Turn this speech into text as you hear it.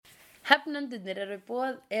Hefnendurnir eru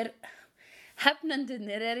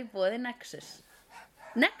í boði Nexus.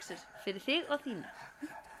 Nexus fyrir þig og þína.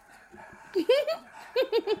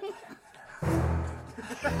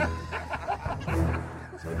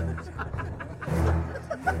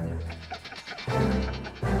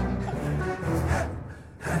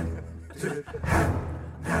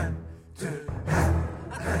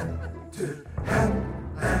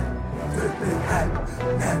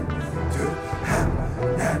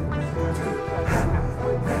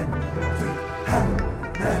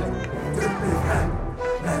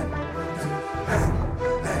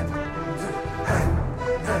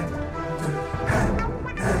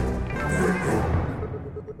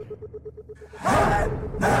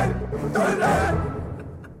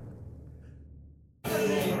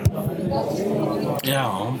 Já.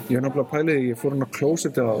 Ég nefnilega pælið, ég fór á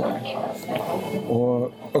klósettið á það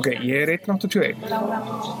og, ok, ég 1,81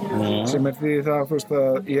 sem því það, þú veist,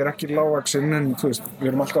 að ég ekki lágvaxinn en, þú veist, við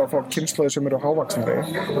erum alltaf að fá kynslóðir sem eru hávaxnari.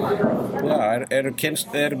 Já,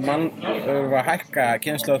 er mann að hækka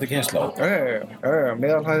kynslóð til kynslóð?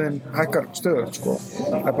 Meðalhæðin hækkar stöðugt, sko.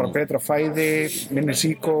 Það bara betra fæði, minni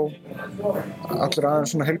síkó, allir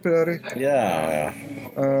aðeins svona heilbrigðari. Já.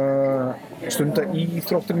 Stunda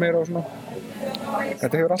íþróttir meira og svona.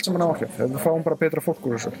 Þetta hefur allt saman áhrif. Við fáum bara betra fólk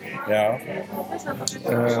úr þessu. Já.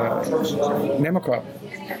 Nema hvað?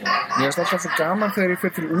 Mér finnst alltaf svo gaman þegar ég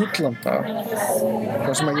fer til útlanda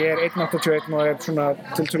þar sem að ég 1,81 og svona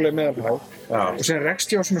tiltölulega meðalhæð og síðan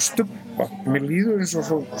rekst ég á svona stubba. Mér líður eins og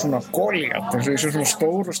svona Goliat, eins og ég sé svona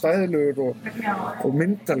stór og stæðilegur og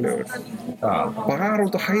myndalegur. Bara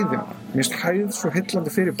út á hæðina. Mér finnst hæð svo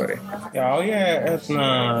heillandi fyrirbæri. Já, ég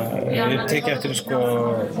tekið eftir sko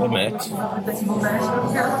mitt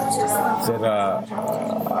þegar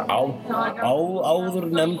áður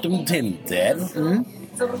nefndum Tinder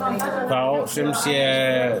þá sem sé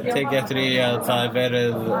tekið eftir í að það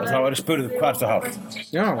þá er spurð hvað er það hár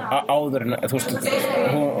áður en þú veist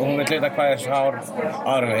hún vil leita hvað er það hár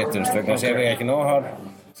áður en hittumst vegna sé við ekki nóg hár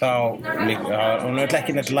þá hún vil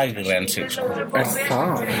ekki neitt lægri en sig sko. Er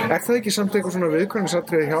það ekki samt eitthvað svona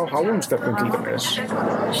viðkvæmnisatriði hjá hávaxnastelpum til dæmis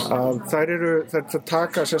að þær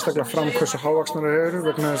taka sérstaklega fram hversu hávaxnar eru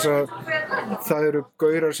vegna þess að það eru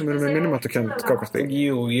gaurar sem eru með minnumáttarkennd gagnvart því?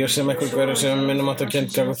 Jú, ég sem eitthvað gaurar sem er minnumáttarkennd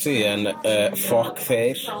gagnvart því en fuck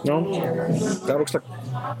þeir. Já, það er ógeðslega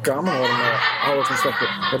gaman að vera með hávaxnastelpur.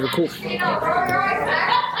 Það eru cool.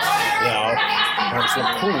 Já, það er svo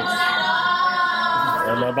cool.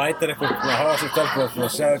 Og maður mætir eitthvað með hávaxnastelpur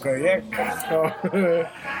og segja hvað ég.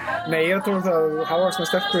 Nei, ég er að tala það að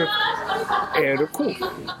hávaxnastelpur eru cool.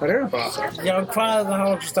 Það eru bara. Já, en hvað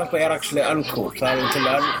hávaxnastelpur er actually uncool? Það er til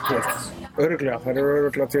uncool. Örugglega, það eru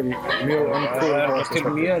örugglega til mjög uncool. Það eru til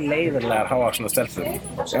mjög leiðinlegar hávaxnastelpur.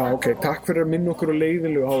 Já, ok, takk fyrir að minna okkur á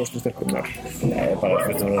leiðinlegu hávaxnastelpurnar. Nei, bara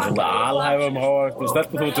fyrir að vera svona alhæfum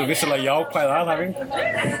hávaxnastelpur, þú veitur vissulega jákvæð alhæfing.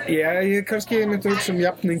 Já, ég kannski myndi að hugsa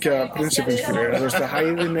jafningjaprinsipin, skilur. Þú veist að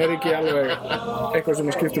hæðin er ekki alveg eitthvað sem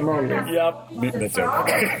skiptir máli. Já, mjög tjók.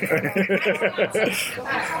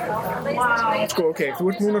 Sko, ok, þú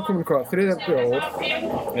ert núna komin hvað, 3. bjór.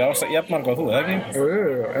 Já, jafnmarga á þú, eða ekki?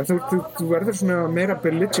 En þú verður svona meira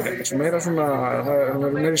belligerent, meira svona, það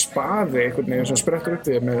verður meira spaði einhvern veginn sem sprettur upp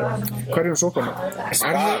þig með hverjum sopana.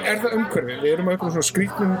 Er það umhverfið? Við erum á einhvern svona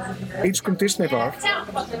skrýtnum einskum Disney-bar.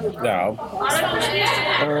 Já.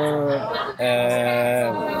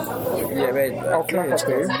 Ég veit. Á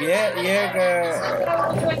Klappastíg.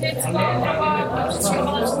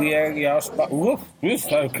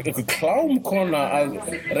 Það er einhver klámkona að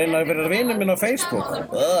reyna að vera vinur minn á Facebook.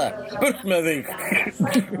 Burt með þig.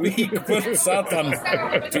 Vík burt satan.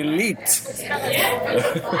 Delete.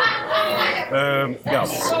 Já,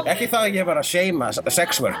 ekki það að ég var að shama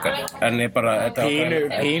sexworker, en ég bara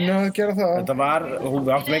Pínu að gera það. Þetta var, hún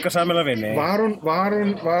átti með enga sammeila vini. Var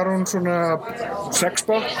hún svona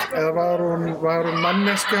sexbot eða var hún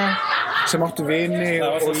manneska sem áttu vini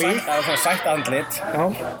og líf? Það var svona sætt andlit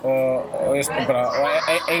og ég spil bara og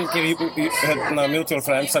engin mutual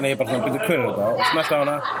friends, þannig ég bara svona byrja hverju þetta og smelta á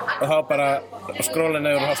hana og þá bara skróla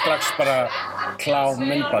niður og þá strax bara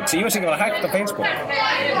klámyndband sem ég veist ekki að vera hægt á Facebook.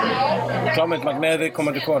 Klámyndband með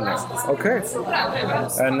viðkomandi konu. Ok.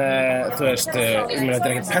 En þú veist, þetta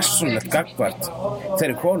er ekkert persónulegt gagnvart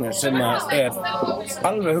þeirri konu sem er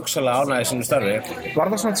alveg hugsalega ánægð í sínu starfi. Var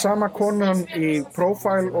það svona sama konan í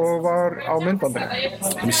profile og var á myndbandinu?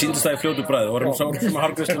 Mér sýndist það í fljótu bragði og vorum sáum með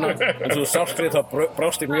hárgreiðsluna en þú sást við þá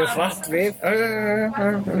brást ég mjög hratt við.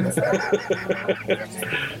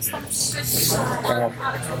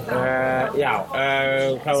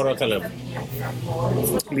 Hvað voru að tala um?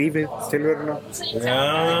 Lífið, tilveruna. Já,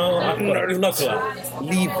 náttúrulega.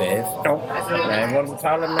 Lífið? Já. Nei, við vorum að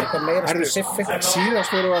tala um eitthvað meira specific.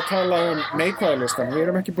 Síðast vorum við að tala um neikvæðalistan. Við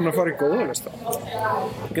erum ekki búin að fara í góðalistan.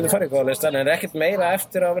 Við getum farið í góðalistan, en ekkert meira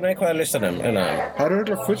eftir á neikvæðalistanum. Það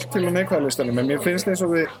örugglega fullt til á neikvæðalistanum, en mér finnst eins og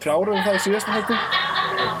við kláruðum það í síðasta hætti.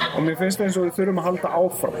 Og mér finnst eins og við þurfum að halda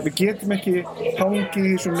áfram. Við getum ekki hangið í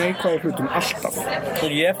þessu neikvæðu hlutum alltaf.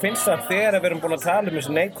 Ég finnst það þegar við erum búin að tala um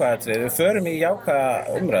þessu neikvæðatrið, við förum í jákvæða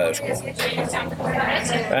umræðu, sko.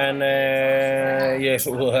 En það er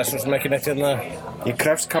svo sem ekki neitt hérna. Ég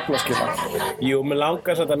krefst kaflaskila. Jú, mér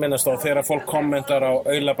langar þetta að minnast á þegar fólk kommentar á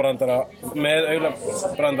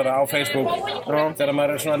aulabrandara á Facebook. Þegar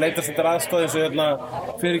maður er svona að leitast eftir aðstoð eins og hérna,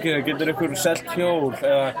 fyrirgeðu, getur ykkur selt hjól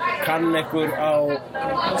eða kann ykkur á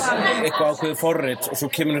eitthvað ákveðið forrit og svo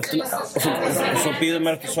kemur og svo býður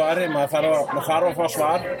maður eftir svari, maður þarf að fá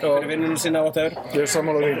svar fyrir vinnunum sinna whatever. Ég er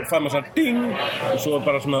sammála því. Og það maður svona ding og svo er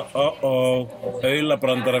bara svona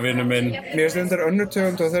aulabrandara vinnu minn. Mér finnst þetta önnur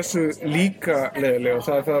tegund af þessu líka leiðilega og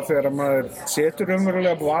það er það þegar maður setur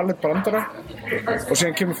raunverulega valið brandara og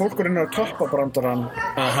síðan kemur fólk og reynir að toppa brandarann.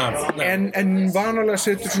 En vanalega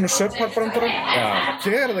setur svona subpart brandara.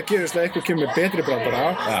 Þegar það gerist að eitthvað kemur betri brandara,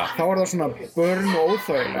 þá er það svona börn og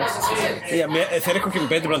óþægilegt. Já, þegar eitthvað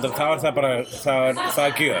kemur betri brandara, þá er það bara, það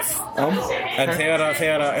er gjöf. En þegar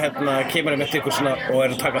kemur með ykkur svona og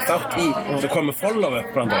er að taka þátt í, það komur follow-up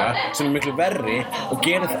brandara sem er miklu verri og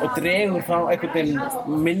dregur þá einhvern veginn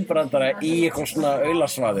minn brandara í eitthvað svona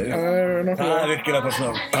aulasvaðu. Það er virkilega bara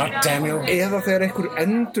svona, god damn you. Eða þegar einhver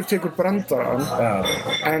endur tekur brandarann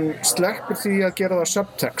en sleppur því að gera það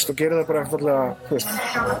subtext og gera það bara einfallega, þú veist,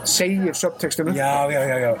 segir subtextinu. Já.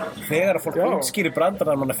 Þegar að fólk útskýrir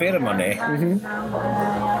brandarann manna fyrir manni.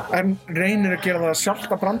 En reynir að gera það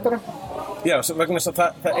sjálft að brandara? Já, vegna þess að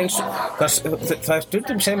það er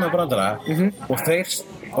stundum sem með brandara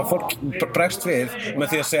og fólk bregst við með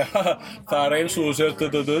því að segja það er eins og þú sér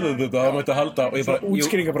það mætti halda og ég bara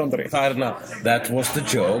útskýringabrandari. Það er that was the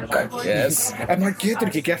joke, yes. En maður getur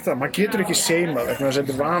ekki gert það, maður getur ekki seima vegna þess að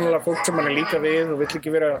þetta er vanalega fólk sem mann er líka við og vill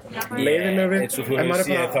ekki vera leiðilega við. Eins og þú hefur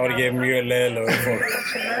séð þá er ég mjög leiðilega við fólk.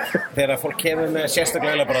 Þegar fólk kemur með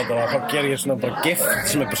sérstaklega brandara þá ger ég svona bara gift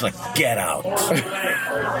sem er bara svona get out,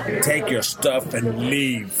 take your stuff and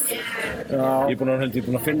leave. Ég er búin að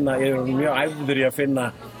finna, ég er mjög æfður í að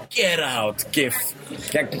finna get out gift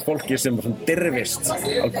gegn fólki sem er svona dirfist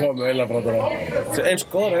að koma aulabrandara. Eins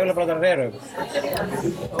góður aulabrandara eru.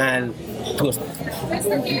 En, þú veist,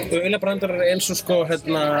 aulabrandara eins og sko,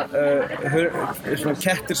 svona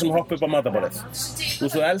kettir sem hoppa upp á matarborðið.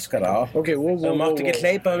 Þú elskar það. Þú mátt ekki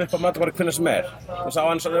hleypa þeim upp á matarborðið hvenær sem er. Þú sá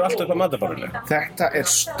hann svo alltaf upp á matarborðinu. Þetta er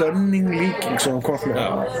stunning líking sem hún kom með.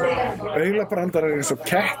 Aulabrandara er eins og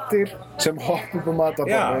kettir sem hoppa upp á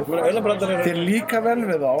matarborðið. Aulabrandara eru... Þeir líka vel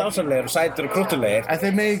við þá. Dásamlegir og sætur og krúttulegir. En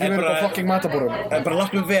þeir megi ekki vera upp á fucking matarborðinu. En bara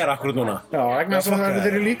láttu mig vera akkurat núna. Já, vegna þess að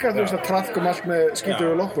þeir eru líka, þú veist, að traðkum allt með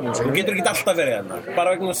skítuðu loppunum. Þú getur ekki alltaf verið hérna. Bara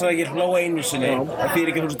vegna þess að ég hló einu sinni. Það þýðir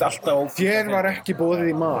ekki þú veist alltaf og... Þér var ekki boðið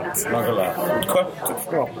í mat. Nákvæmlega.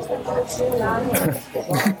 Köttur.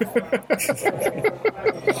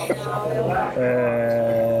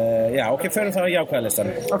 Já, ok, förum það á jákvæðalistan.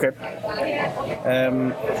 Ok.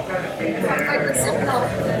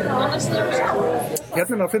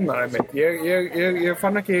 Hérna er að finna það einmitt. Ég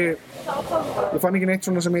fann ekki neitt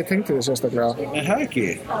svona sem ég tengdi því sérstaklega. Það ekki?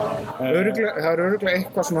 Það er örugglega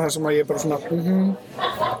eitthvað svona það sem að ég bara svona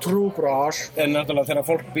true bras. En náttúrulega þegar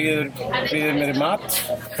fólk býður mér í mat.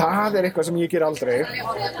 Það er eitthvað sem ég ger aldrei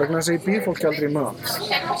vegna þess að ég býð fólki aldrei í mat.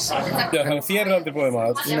 Já, þannig að þér er aldrei búið í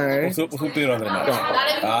mat. Nei. Og þú býður aldrei í mat.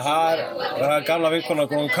 Það er gamla vinkona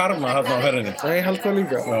og karma hérna á ferðinni. Nei, ég held það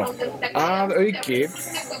líka. Að auki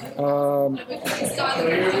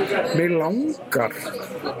Mér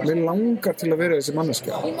langar til að vera þessi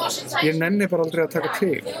manneskja. Ég nenni bara aldrei að taka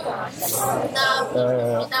til.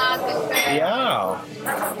 Já.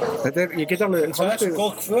 Ég get alveg... Það er svo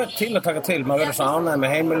góð hvöt til að taka til. Maður verður svo ánægð með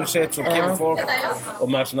heimilið sitt og kemur fólk og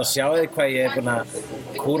maður svona sjáði hvað ég er búin að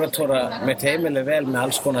kúratóra mitt heimilið vel með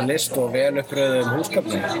alls konar list og vel uppröðum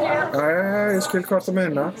húsgögnum. Ég skil hvað það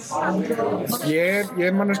meina. Ég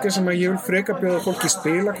er manneskja sem að ég vil freka bjóða fólk í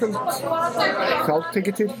spilakvöld. Þá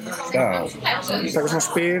tekið til. Taka svona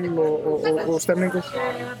spil og stemningu.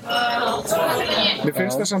 Mér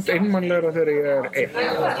finnst það samt einmannlegra þegar ég er einn.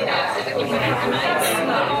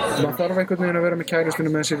 Maður þarf einhvern veginn að vera með kærustinu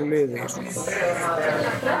með sér í liði.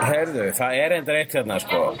 Heyrðu, það er einnig eitt hérna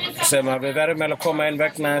sko, sem að við verðum að koma inn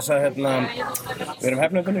vegna þess að við erum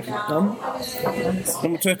hefnöndunir.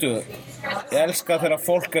 Númer 20. Ég elska þegar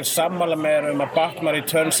fólk sammála mér að Batman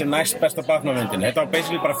Returns næst besta Batman-myndin. Þetta var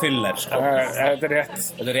basically bara filler, sko. Þetta er rétt.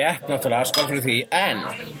 Þetta er rétt, náttúrulega, skál fyrir því. En,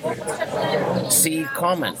 see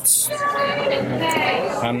comments.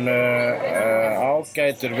 Hann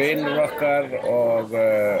ágætur vinur okkar og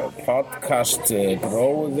podcast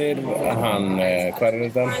bróðir. Hann, hvað er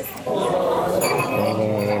þetta?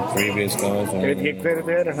 Previous comments. Ég veit ekki hver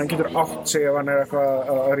þetta en hann getur átt sig ef hann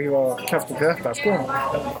eitthvað að rífa kjaftu til þetta, sko.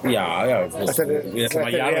 Já, við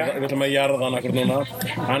ætlum að jarða hann akkur núna.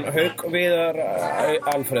 Hann Hauk Viðar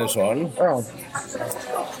Alfreðsson.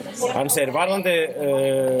 Hann segir varðandi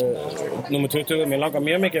númer 20, mér langar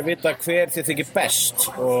mjög mikið að vita hver þið þykir best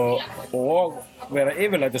og vera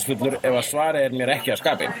yfirlætisfullur ef að svarið mér ekki að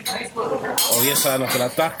skapi. Og ég sagði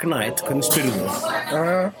náttúrulega Dark Knight, hvernig spyrðu þú?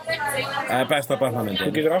 Besta Batman-myndin.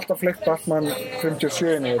 Þú getur alltaf fleikt Batman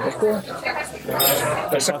 57 í þetta, sko.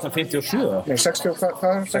 Batman 57? Nei, 60, hvað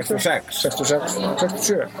er 66.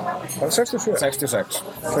 67. Það er 67? 66.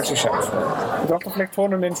 Þú getur alltaf fleikt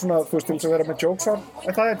honum inn svona, þú veist, til þess að vera með jokes á.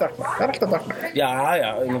 En það er Dark Knight. Það er alltaf Dark Knight. Já,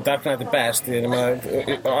 Dark Knight er best.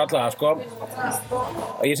 Alla, sko.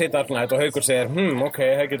 Ég segi Dark Knight og Haukur segir, ok,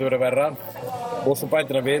 það getur verið verra. Og svo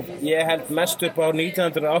bætir hann við, ég held mest upp á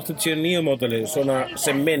 1989 módelið, svona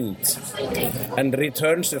sem mynd. En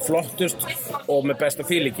Returns er flottust og með besta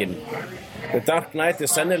feelingin. The Dark Knight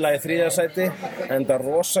er sennilega í 3. sæti, en það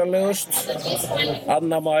rosalegust.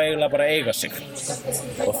 Annað má eiginlega bara eiga sig.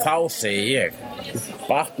 Og þá segi ég,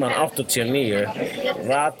 Batman 89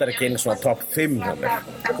 ratar ekki inn svona top 5 hjá mér.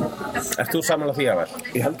 Ert þú samanlega því að vel?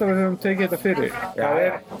 Ég held að við höfum tekið þetta fyrir.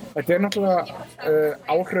 Þetta er náttúrulega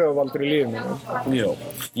áhrifavaldur í lífinu. Jú.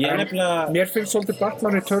 Mér finnst svolítið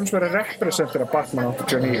Batman Returns vera representera Batman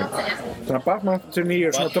 89. Þannig að Batman 89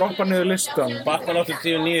 er svona droppa niður listan. Batman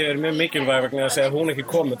 89 er mjög mikilvæg vegna að segja að hún ekki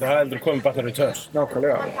komið, það hafði heldur komið Batman Returns.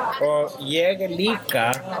 Nákvæmlega. Og ég er líka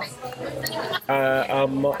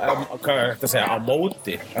hvað er þetta að segja, á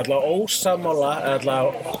móti, allavega ósammála,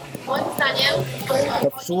 allavega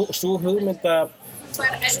sú hugmynda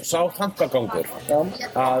sá tankagangur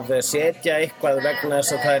að setja eitthvað vegna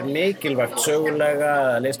þess að það er mikilvægt sögulega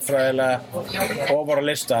eða listfræðilega ofar á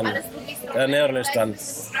listan eða neðar á listan.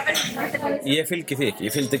 Ég fylgi því ekki,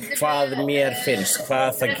 ég fylgi hvað mér finnst,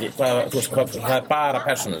 það er bara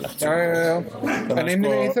persónulegt. Já. En í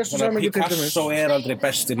þessu samhengi til dæmis Picasso er aldrei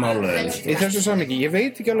besti málarinn. Í þessu samhengi, ég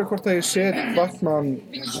veit ekki alveg hvort að ég set Batman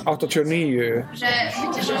 89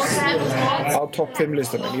 á topp 5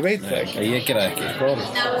 listanum, ég veit það ekki. Ég gera það ekki.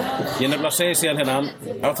 Ég nefnilega segi síðan hérna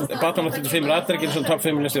Batman 85 ratar ekki eins og topp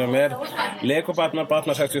 5 listum með mér. Lego Batman,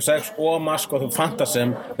 Batman 66 og Mask of the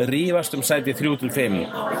Phantasm rífast sæti 3-5.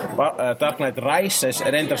 Dark Knight Rises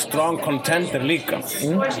er reyndar strong contender líka. Og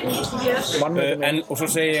svo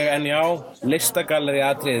segi ég, en já, listagalleri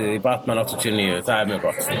atriðið í Batman 89, það er mjög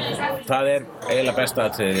gott. Það er eiginlega besta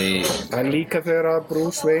atriðið í... Það er líka þegar að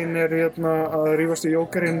Bruce Wayne er að rífast í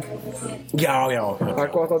Jokerinn. Já. Það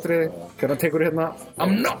er gott atriðið. Þegar hann tekur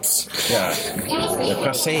I'm nuts. Já,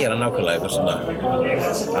 hvað segir hann nákvæmlega eitthvað svona?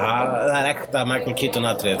 Það er ekta Michael Keaton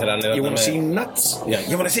atrið þegar hann You wanna see nuts? Já,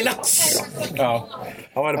 you wanna see nuts? Já,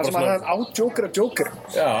 hann væri bara svona hann át Joker.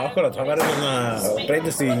 Já, akkurat, hann væri svona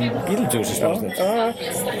breytist í Beetlejuice í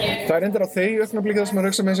Það er endur á þeir augnablikið sem að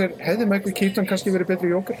hugsa með sér, hefði Michael Keaton kannski verið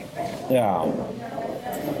betri Joker? Já.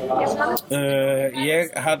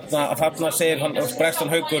 Þarna segir hann, bregst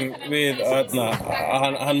hann Haukur við að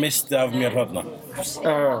hann misti af mér þarna.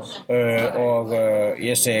 Og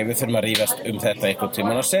ég segi við þurfum að rífast þetta einhvern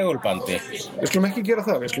tímann á segulbandi. Við skulum ekki gera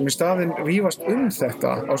það, við skulum í staðinn rífast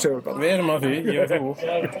þetta á segulbandi. Við erum á því, ég og þú.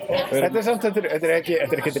 Þetta er samt, þetta er ekki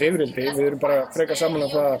yfirildi, við erum bara frekar saman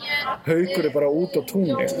að það Haukur er bara út á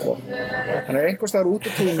túnni, sko. Hann er einhvers staðar út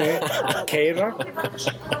á túnni, keyra,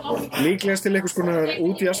 líklegast til einhvers konar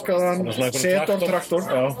út í askaðan, setor, traktor.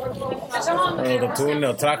 Já, út á túnni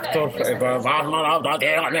og traktor, eitthvað varnar á það.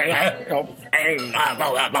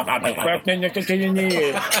 Hvernig er þetta nýju?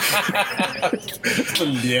 Svo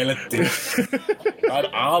léletti. Það er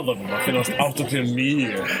aðanum að finnast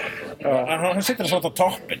 89. Hann situr svona á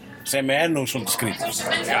toppin sem er nú svolítið skrítið.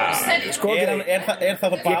 Sko, er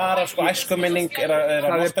það bara æskuminning? Það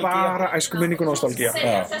er bara æskuminning og nostalgía.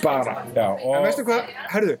 Bara. En veistu hvað,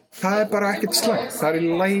 herðu, það er bara ekkert slæmt. Það er í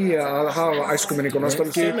lagi að hafa æskuminning og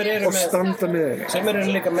nostalgía og standa með henni. Sem eru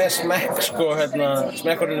líka með smekk, sko,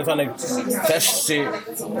 smekkurinn er þannig þessi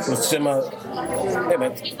sem að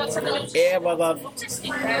ef að það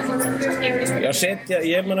setja,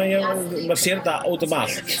 maður sér þetta út um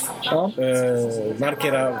allt.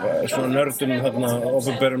 Margir af svona nördum þarna,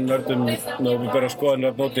 opinberum nördum með opinbera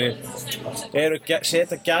skoðanir nóti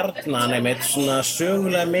setja gjarnan einmitt svona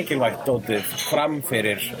sögulega mikilvægt dótið fram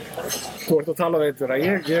fyrir. Þú ert að tala við þetta,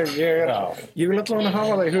 ég vil allavega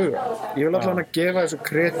hafa það í huga. Ég vil allavega gefa þessu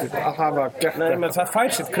kredit að hafa gert þetta. Nei, menn það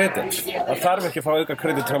fær sitt kredit. Það þarf ekki að fá auka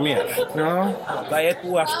kredit frá mér. Já. Það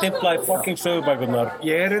búið að stimpla í fucking sögubækurnar.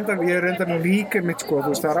 Ég er reyndar líka mitt, sko, þú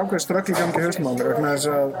veist, það ákveðið ströggl í gangi hausnum á mér, vegna þess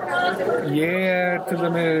að ég til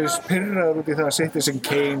dæmis pirraður út í það að Citizen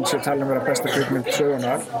Kane sé talin vera besta kvikmynd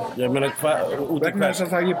sögunar. Ég meina, vegna þess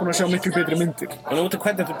að það ég er búin að sjá miklu betri myndir. En út í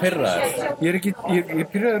hvernig ertu pirraður? Ég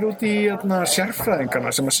pirraður út í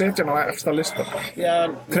sérfræðingarna sem að setja hann á efsta lista. Já,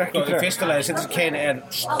 í fyrsta lagi Citizen Kane er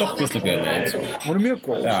stórkostlega góð. Hún er mjög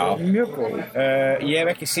góð. Já. Mjög góð. Ég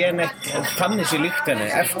hef ekki séð neitt þannig sér líkt henni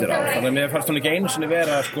eftir á. Þannig að mér fannst hún ekki einu sinni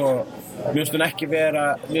vera, sko, mér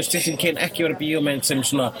finnst Citizen Kane ekki vera bíómynd sem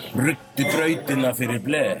svona ruddi brautina fyrir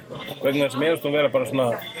bleið. Vegna þess að mér finnst hún vera bara svona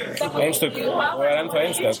einstök og er ennþá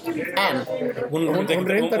einstök. En hún myndi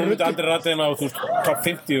aldrei ræta hérna á top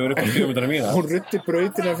 50 og upp á bíómyndana mína. Hún ruddi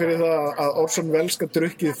brautina fyrir það að Orson Welles gat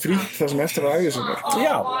drukkið frítt það sem eftir að ævi sinnar.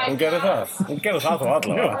 Já, hún gerði það. Hún gerði það þá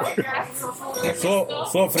allavega.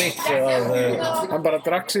 Svo frítt að hann bara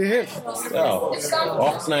drakk sig í hel. Já,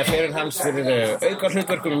 opnaði fyrir hans fyrir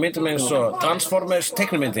aukahlutverkum í myndum eins og Transformers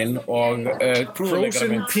teiknumyndin og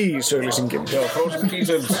Frozen Peas auglýsingin. Já, Frozen Peas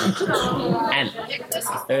auglýsingin. En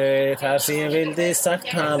það sem ég vildi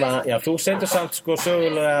sagt hafa, já, þú sendur samt sko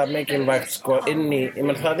sögulega mikilvægt sko inn í, ég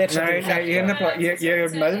menn það er Nei, ég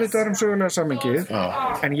er meðvitaður sögulega sammengið,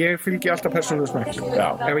 en ég fylgi alltaf persónulega smekk.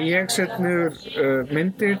 Ef ég set niður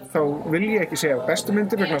myndir, þá vil ég ekki segja bestu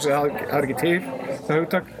myndir, vegna þess að það er ekki til það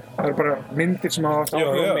hugtak. Það eru bara myndir sem hafa haft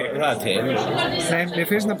áhuga á mig. Já, það er til. Nei, mér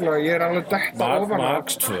finnst nefnilega að ég er alveg detta ofan á.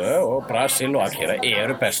 Max 2 og Brasil og Akira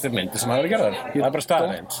eru bestu myndir sem hafa verið gerðar. Það er bara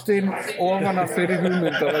staðreind. Ég dottinn ofan af fyrir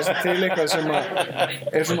hugmynda þessi til eitthvað sem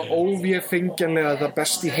er svona óvéfengjanlega það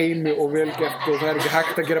best í heimi og velgert og það er ekki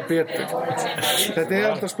hægt að gera betur. Þetta er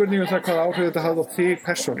alltaf spurning um það hvað áhrif þetta hafði á þig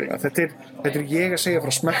persónulega. Þetta er ég að segja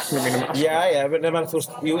frá smekknum mínum. Já, nema þú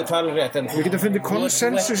veist, jú, það er alveg rétt, en við getum fundið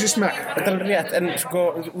konsensus í smekk. Þetta er alveg rétt, en sko,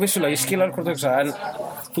 vissulega, ég skil alveg hvort þú hugsa, en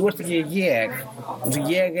þú ert ekki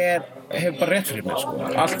ég hef bara rétt fyrir mér, sko.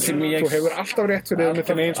 Allt sem ég... Þú hefur alltaf rétt fyrir þér með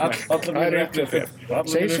þenni eins með. Allar mér rétt fyrir þér.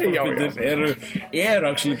 Allar mér eru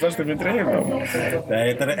actually bestu myndir heima. Nei,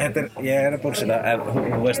 ég er að búrsina, en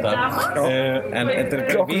þú veist það. En þetta er...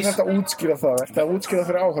 Okkur þetta útskýra það, þetta útskýra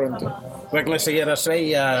fyrir áhörundu. Vegna þess að ég er að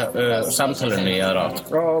sveigja samtalinu í aðra átt.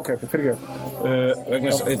 Ok, fyrirgefðu.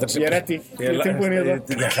 Ég er ready, ég er tilbúin í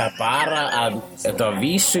þetta. Ég ætla bara að, þetta var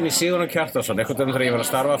vísun í Sigurður Kjartansson, einhvern veginn þegar ég var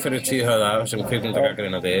að starfa fyrir Tvíhöfða sem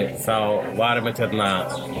kvikmyndagagnrýnandi, þá var einmitt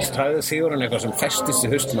stræðið Sigurðurinn eitthvað sem festist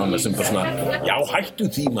í haustum á mig sem bara svona, já, hættu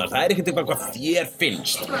því maður, það er ekkert eitthvað hvað þér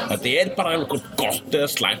finnst, þetta er bara eitthvað gott eða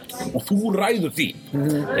slæmt og þú ræður því.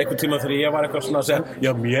 Einhvern tíma þegar ég var eitthvað svona að segja,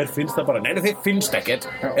 já, mér finnst það bara, nei, þið finnst ekkert,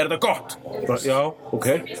 er þetta gott? Já, ok,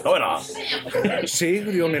 þá er það.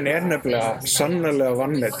 Sigurjónin er nefnilega sannarlega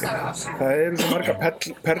vanmetin. Það eru svo marga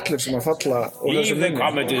perlur sem að falla Leave the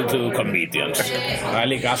comedy to comedians. Það er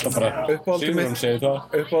líka alltaf bara Sigurjón segir það.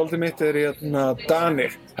 Uppáhaldið mitt er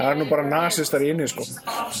Danir. Það er nú bara nasistar í inni, sko.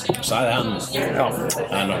 Sagði hann. Já.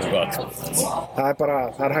 Það er nokkuð gott. Það er bara,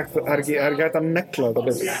 það er ekki hægt að negla þetta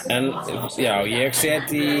betur. En, já, ég set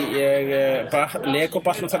í, Lego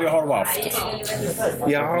Batman þarf ég að horfa aftur.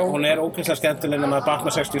 Já. Hún er ógeðslega skemmtileg nema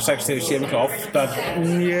Batman 66 þegar ég sé miklu oftar.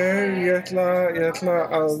 Ég ætla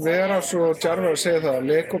að vera svo djarfur að segja það.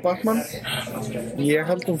 Lego Batman, ég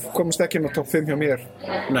held hún komist ekki inn á top 5 hjá mér.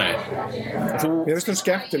 Nei. Mér finnst hún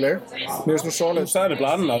skemmtileg. Mér finnst hún solid. Þú sagði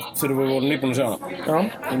nefnilega annað þegar við vorum nýbúin að sjá hana. Já.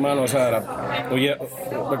 Ég man að sagði það. Og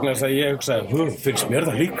vegna þess að ég hugsaði, finnst mér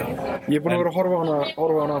það líka? Ég er búin að vera að horfa á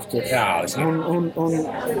hana aftur. Já,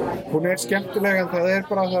 hún er skemmtileg en það er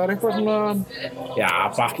eitthvað svona... Já,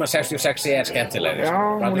 Batman 66 er skemmtileg. Já,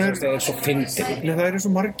 Batman 66 er svo fyndin. Nei, það eru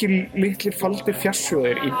svo margir litlir faldir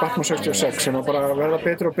fjarsjóðir í Batman 66 sem að bara verða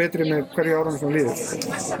betri og betri með hverju árunum sem líður.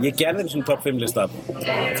 Ég gerði þessum top 5 lista.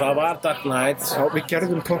 Það var Dark Knight. Já, við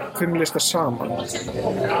gerðum top 5 lista saman.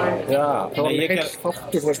 Já. Það var heill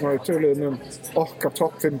þáttur þar sem við töluðum okkar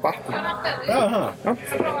top 5 Batman. Já.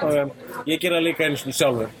 Ég gerði það líka einu svona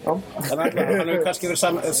sjálfur. Já. Þannig að hann hefur kannski verið allar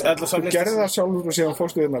saman lista. Þú gerði það sjálfur og síðan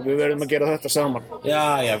fórstu þérna. Við verðum að gera þetta saman. Já,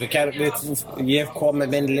 ég kom með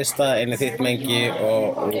minn lista inn í þitt mengi og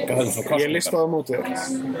höfðum svo Ég listaði á móti þér.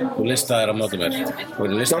 Þú listaðir á móti mér.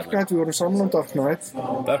 Dark Knight, við vorum saman Dark Knight.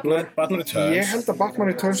 Batman Returns. Ég held að Batman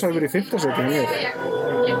Returns hafi verið í 5. sæti.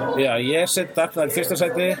 Já, ég set Dark Knight í 1.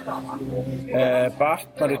 sæti.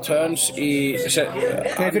 Batman Returns í...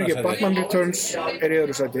 Batman Returns í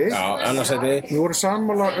 2. sæti. Já, 2. sæti. Við vorum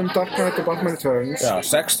sammála Dark Knight og Batman Returns. Já,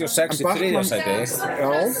 66 í 3. sæti.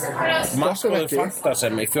 Já. Mask of the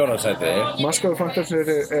Phantasm í 4. sæti. Mask of the Phantasm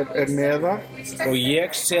er neðar. Og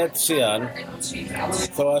ég set síðan,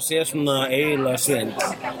 þó að sé svona eiginlega synd,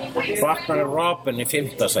 Batman og Robin í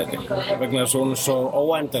 5. sæti. Vegna þess að hún er svo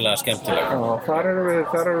óendilega skemmtileg. Já, þar erum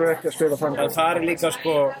við ekki að spila þannig. En það líka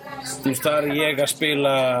sko, þú veist, það ég að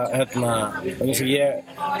spila, þannig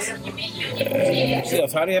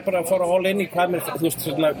að það ég bara að fóra all in í hvað mér, þú veist,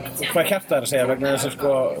 hvað hjarta að segja, vegna þess að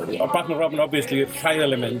sko, Batman og Robin obviously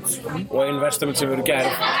hræðileg mynd og ein versta mynd sem verður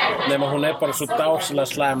gerð, nema hún bara svo dásilega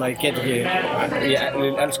slæm að ég get ekki, ég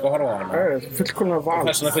elska að horfa á hana. Fullkomlega val.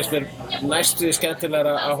 Þess vegna finnst mér næstu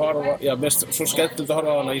skemmtilegra að horfa, já, mest svo skemmtilegt að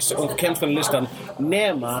horfa á hana og kemst hann listan,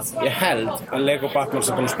 nema ég held að Lego Batman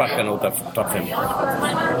sem búin að sparka hana út af top 5.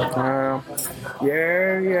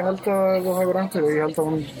 Ég held að þú hefur rangt fyrir, ég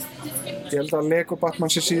held að Lego Batman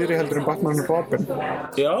sé síðri heldur en Batman og Robin.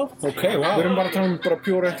 Já, ok, wow. Við erum bara að tala um bara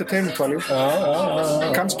pure entertainment value. Já.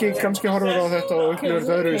 Kannski horfur á þetta og upplifir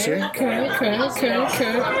þetta öðruvísi. Ok.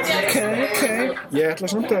 Ég ætla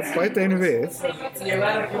samt að bæta einu við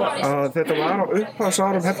að þetta var á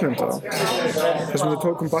upphafsárum hefnumda þar sem við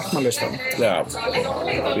tókum Batman-listan. Já,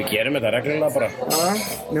 við gerum þetta reglulega bara. Já,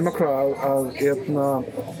 nema hvað að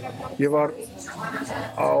ég var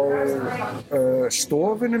á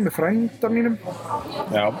stofinu með frænda mínum.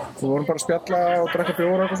 Já. Við vorum bara að spjalla og drekka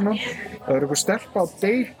bjóra og eitthvað svona. Það einhver stelpa á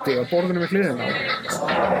deiti á borðinu við hliðina.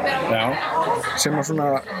 Já. Sem að svona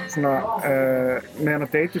meðan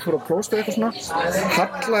að deiti fór á klósta eitthvað svona,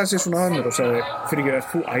 hallaði sig svona að mér og sagði, fyrir ekki,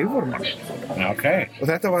 þú æfur mann? Já, ok. Og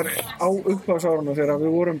þetta var á upphafsárunum þegar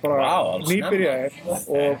við vorum bara nýbyrjaðir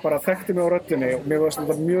og bara þekkti mig á röddinni og mér varst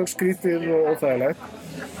þetta mjög skrítið og óþægilegt.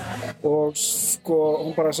 Og sko,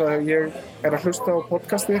 hún bara sagði, ég er að hlusta á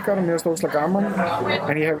podcastið ykkar og mér finnst það ógeðslega gaman,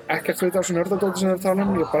 en ég hef ekkert veit á þessu nördadóti sem þið tala um,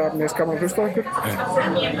 mér finnst gaman að hlusta á ykkur.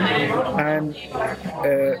 En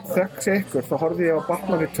þökk sé ykkur, þá horfði ég á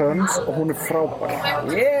Batman Returns og hún er frábær.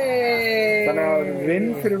 Yay! Þannig að vinn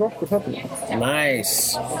fyrir okkur þarna.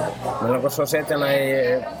 Nice. Mér langar svo að setja hana í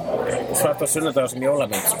svarta sunnudagar sem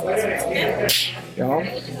jólamynd, sko. Já,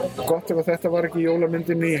 gott ef að þetta var ekki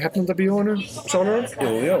jólamyndin í Hefnandabíóinu, sálega?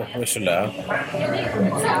 Jú, vissulega.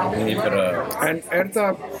 En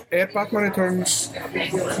er Batman Returns...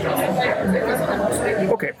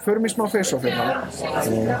 Ok, förum í smá face-off hérna.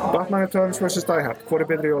 Batman Returns vs. Die Hard, hvor er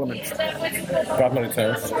betri jólamynd? Batman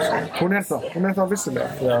Returns. Hún er það vissulega.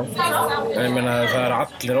 Já, en ég meina það er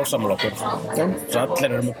allir ósammála okkur. Svo allir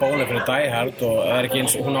eru með bónir fyrir Die Hard og það er ekki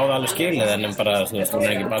eins, hún áði alveg skilið en bara, þú veist, hún er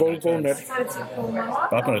ekki Batman Returns.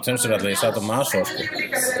 Batman Returns er allir í sadomaso, sko.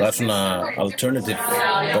 Það er svona alternative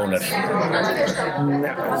bónir.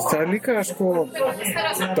 Það er líka, sko,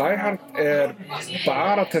 Die Hard er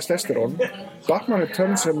bara testosterón. Batman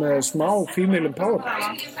Returns er með smá female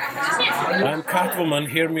empowerment. I'm Catwoman,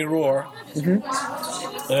 hear me roar.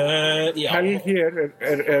 Hell hér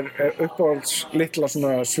er uppáhalds litla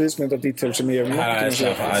svona sviðsmyndadítil sem ég hef nokkuð Það er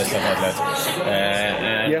æðislega fallegt.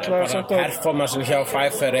 Bara performancein hjá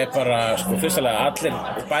Pfeiffer er bara, sko, fyrstulega allir,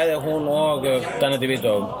 bæði hún og Danny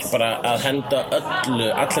DeVito, bara að henda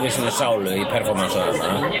allir í sinni sálu í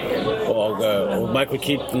performanceina og Michael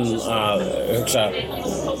Keaton að hugsa,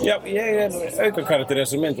 já, ég er aukakarakter í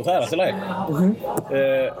þessu mynd og það er alltaf læg.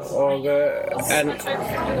 En,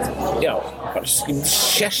 já, bara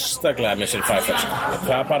sérstaklega með sér Pfeiffer.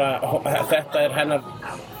 Það er bara, þetta er hennar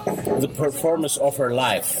the performance of her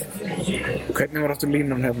life. Hvernig var aftur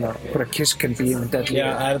línan hérna? Bara kiss can be even deadlier. Já,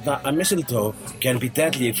 er það a mistletoe can be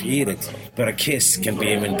deadly if you eat it, but a kiss can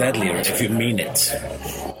be even deadlier if you mean it.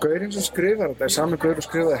 Gaurinn sem skrifar þetta er sami gaur og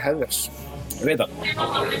skrifaði Heathers. Veit það.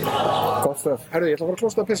 Gott stöf. Herðu, ég ætla að fara að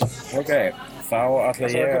klósta að pissa. Ok, þá ætla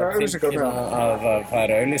ég að tilkynna að það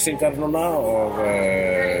eru auglýsingar núna og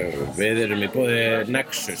við erum í boði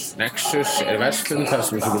Nexus. Nexus er verslun þar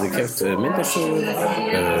sem þú getur keypt myndasögur,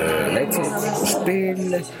 leikfang, spil,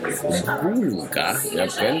 búninga,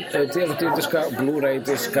 DVD-diska,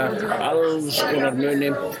 Blu-ray-diska, alls konar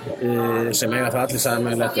muni sem eiga það allir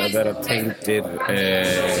sameiginlegt að vera tengdir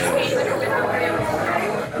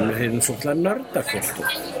hinn svona nördakultúr.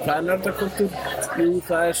 Hvað er nördakultúr? Jú,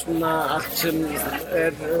 það er svona allt sem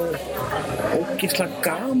er ógeðslega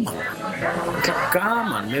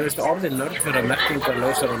gaman. Mér finnst orðið nörd vera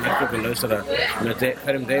merkingarlausara og merkingarlausara með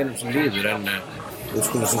hverjum deginum sem líður en við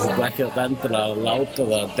skulum svo ekki endilega að láta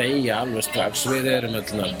það deyja alveg strax. Við erum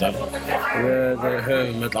öll nördar, við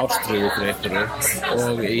höfum öll ástríðu fyrir einhverju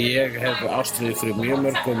og ég hef ástríðu fyrir mjög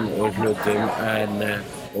mörgum hlutum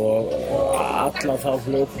og alla þá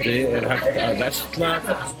hluti hægt að versla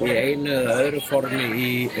í einu eða öðru formi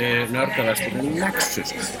í nördaverslunum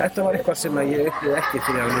Nexus. Þetta var eitthvað sem ég upplifði ekki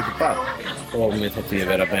fyrir að lítið barn og mér þótti ég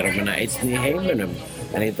vera meira og minna einn í heiminum.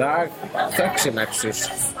 En í dag, þökk Nexus,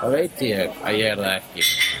 þá veit ég að ég það ekki.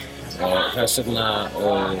 Og þess vegna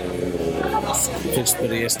finnst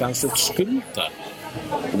mér ég stansuð skulda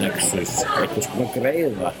Nexus, eitthvað svona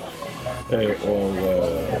greiða. Og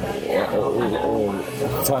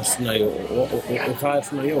það er svona, og það er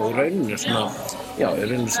svona, í rauninni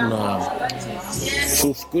svona,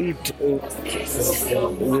 svo skuld,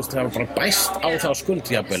 það er bara bæst á þá skuld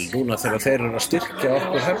jafnvel núna þegar þeir eru að styrkja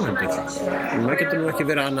okkur hermyndir. Maður getur nú ekki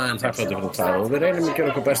verið annað en þakkláttur fyrir það og við reynum að gera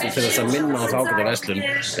okkur bestu til þess að minna á þá ágæta verslun.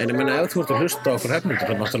 En ég meina, ef þú ert að hlusta á okkur hermyndir,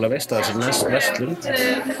 þá náttúrulega veist að þessi verslun,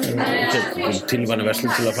 tilvæna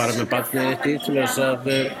verslun til að fara með barnið þitt í til þess að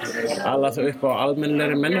ala þau upp á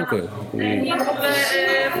almennilegri menningu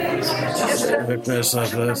vegna þess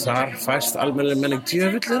að þar fæst almennileg menning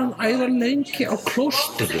djöfull hann æðar lengi á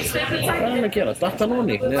klósturu hvað er hann að gera? Datta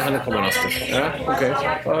núni? Nei, hann er komin aftur ok,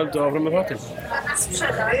 þá höldum við áfram með þáttinn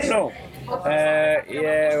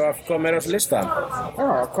ég var komið meira á þessu lista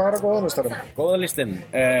hvað er að góða listanum? Góða listinn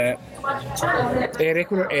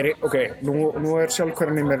ok, nú er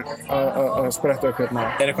sjálfhverjan í mér að spretta upp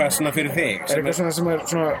hérna eitthvað svona fyrir þig? Eitthvað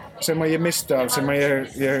svona sem að ég misti af sem að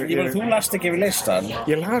ég þú last ekki yfir listan?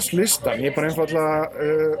 Ég las listan, ég bara einfaldlega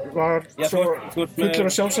var svo fullur á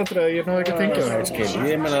sjálfsættri að ég náði ekki að tengja það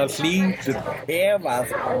ég meina hlýtur ef að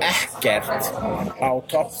ekkert á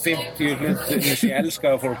topp 50 hlutum sem ég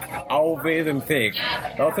elskaði fólk á við þig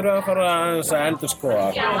þá þurfum við að fara að endurskoða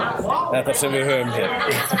þetta sem við höfum hér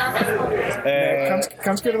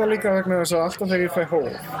kannski er það líka vegna þess að alltaf þegar ég fæ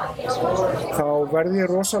hól þá verði ég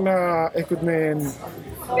rosalega einhvern veginn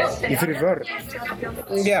í fyrir vörn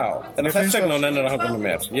já, en þess vegna hún nennir að hanga með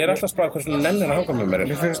mér ég alltaf að spara hversu hún nennir að hanga með mér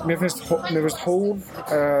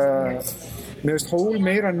mér finnst hól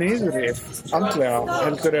meira niðurrif andlega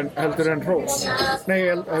heldur en hrós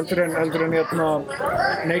heldur en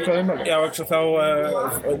neikvæð umhverfi já, ekki þá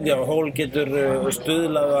hól getur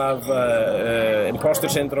stuðlað af imposter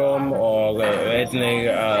syndrom og einnig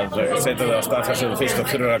að setja það á stað þar sem fyrst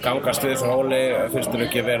að þurfa að gangast við þessu hóli fyrst þurfa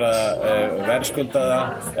ekki að vera verðskulda það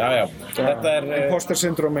já, þetta er imposter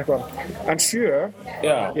syndrom eitthvað en 7,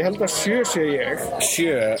 ég held að 7 sé ég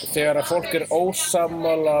 7, þegar að fólk er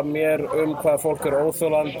ósammála mér hvað fólk er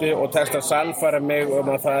óþolandi og tekst að sannfæra mig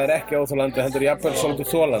að það er ekki óþolandi heldur jafnvel svolítið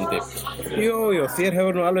þolandi jú, þér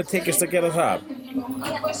hefur nú alveg tekist að gera það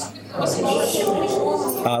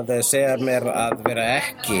að segja mér að vera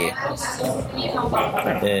ekki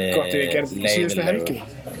gott ég gerði síðustu helgi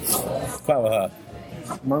hvað var það?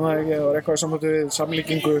 Man það ekki, það var eitthvað í sambandi við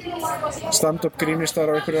samlíkingu stand-up grínistar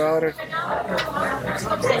og einhverju aðrir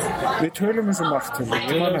við tölum svo margt en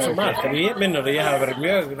ég minnur að ég hafa verið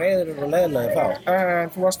mjög reiður og leiðilega þá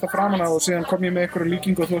en þú varst að framan af og síðan kom ég með einhverju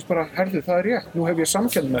líkingu og þú varst bara, herðu, það er rétt, nú hef ég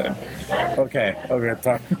samkennd með þeim ok,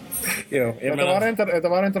 takk Jú,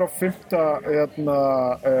 þetta var reyndar á 5.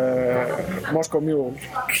 Moscow Mule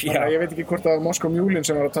ég veit ekki hvort það er Moscow Mulein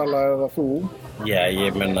sem var að tala eða þú já,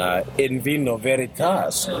 ég menna in vino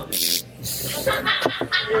veritas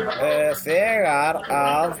þegar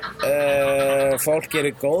að fólk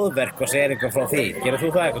gerir góðverk og segir eitthvað frá því gerir þú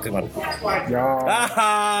það eitthvað tímann? Já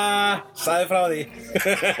sagði frá því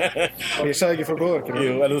ég sagði ekki frá góðverkinu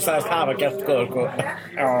jú, en þú sagðist hafa gert góðverk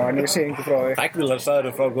já, en ég segi ekki frá því tæknilega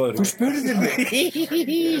sagður frá góðverk þú spurðir mig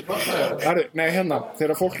nei, hérna,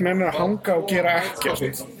 þegar fólk nennir að hanga og gera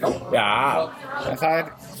ekkert já en það er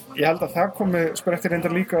ég held að það komi sprettir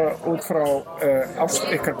reyndar líka út frá ást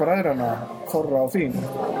ykkar bræðrana Þorra og þín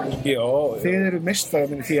Jó þið eru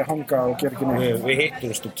meistaraðir því að hanga og gera ekki neitt við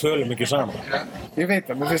hittumst og tölum ekki saman ég veit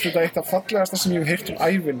það, mér finnst þetta eitt af fallegasta sem ég hef heyrt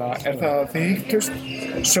ævina er það að þið hittust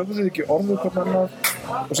sögðuð ekki orðu hvern annar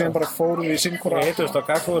og síðan bara fóruð í sinnkora við hittust á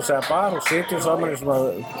kaffihúsi eða bar og sitjum saman í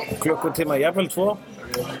svona klukkutíma jafnvel 2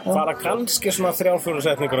 fara kannski svona 3-4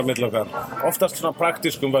 setningar á milli okkar oftast svona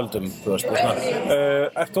praktískum völdum þú veist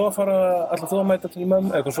ert þú að fara ætlar þú að mæta til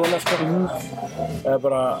mömmu eitthvað svona eða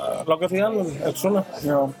bara langar því alveg eitthvað svona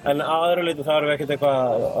en að öðru leyti þá erum við ekkert eitthvað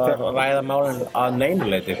að ræða málin að neinu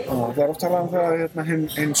leyti það er oft talað um það að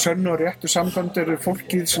hinn sönnu og réttu samband eru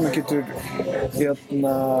fólkið sem getur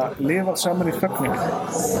lifað saman í þögninni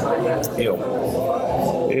jú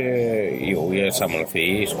jú, ég sammála því,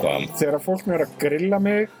 sko. Þegar fólk er að grilla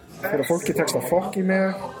mig, þegar fólki tekst að fokk í mig.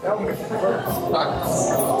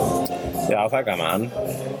 Já, það er gaman.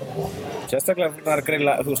 Sérstaklega fólk að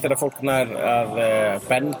grilla, þú veist, þegar fólk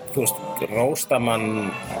að rósta mann,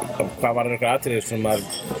 hvað var eitthvað atriði sem maður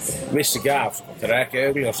vissi ekki af, sko. Þeir ekki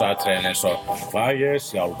augljós atriðin eins og hvað ég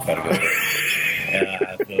sjálfhverfur, eða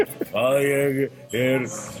hvað ég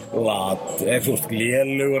lat, eða þú veist,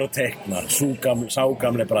 lélugur að teikna,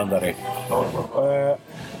 ságamli brandari.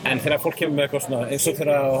 En þegar fólk kemur með eitthvað svona, eins og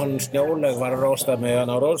þegar hann Snjólaug var að rósta með hann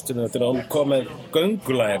á róstinu til að hann kom með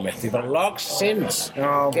göngulagið mitt, ég bara loksins,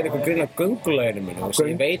 gera eitthvað grín af göngulaginu mínu, og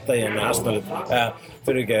ég veit að ég er með aðstæðlega,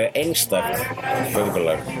 fyrir ekki einstakt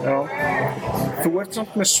göngulag. Já, þú ert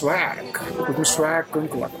samt með swag, þú ert með swag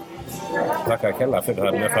göngulag. Takk að kella fyrir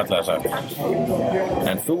það mjög fallega sagt.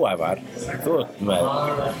 En þú, Ævar, þú ert með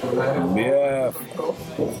mjög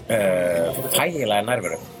þægilega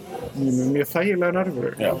nærveru. Mjög þægilega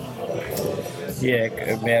nærveru. Já.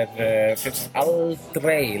 Mér finnst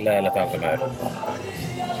aldrei leiðilegt að anda með þér.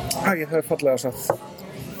 Það er fallega sagt.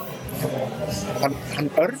 Hann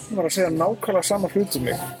Örn var að segja nákvæmlega sama hlut um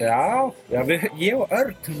mig. Já, ég og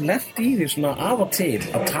Örn lent í því svona af og til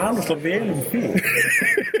að tala svo vel því.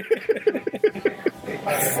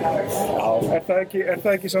 Já, er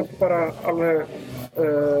það ekki samt bara alveg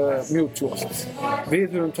mutualt? Við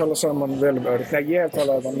höfum talað saman vel um Örn. Nei, ég hef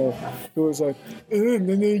talað um hann og þú hefur sagt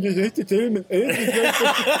ég heiti til minn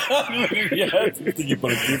Ég heiti ekki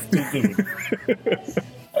bara gift út um mig.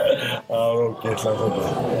 Það var ógeðslega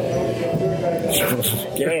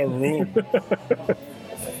Get a room.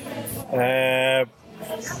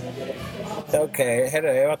 Ok,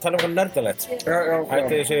 heyrðu, ég var að tala um nördalegt. Já.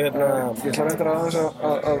 Ætti þessi hérna. Ég ætla reyndar aðeins að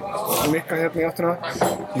nikka hérna í áttina.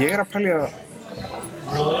 Ég er að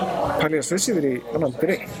pælja svissið þér í annan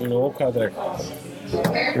drykk. Nú, hvað drykk?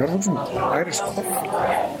 Ég var að hugsa um Irish coffee.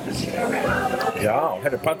 Já,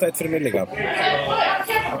 heyrðu, panta eitt fyrir mig líka.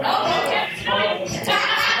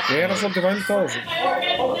 Ég er að svolítið vænt á þessu.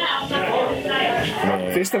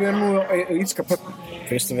 Fyrst að við erum nú á írska pöfnum.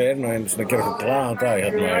 Fyrst að við erum nú einu svona að gera eitthvað glaðan dag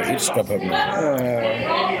hérna á írska pöfnum.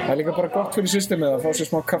 Það er líka bara gott fyrir systemið að fá sér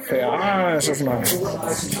smá kaffi. Þess að svona.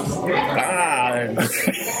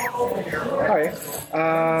 Hæ,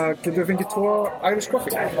 getum við fengið 2 Irish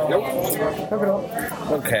coffee? Já, takk fyrir það.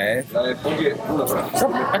 Ok. Það er bókið húnasvæð. Já,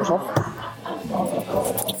 ekki svo.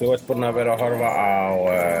 Þú ert búinn að vera að horfa á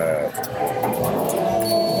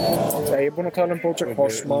Ég er búinn að tala um BoJack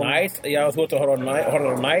Horseman. Já, þú ert að horfa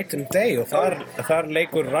á Night and Day og þar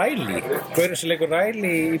leikur Riley. Hver er sem leikur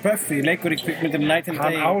Riley í Buffy? Leikur í kvikmyndinni Night and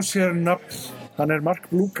Day. Hann á sér nafn. Hann er Mark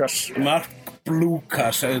Blucas. Mark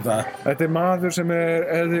Blucas, auðvitað. Þetta er maður sem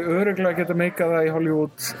hefði örugglega getað meikað það í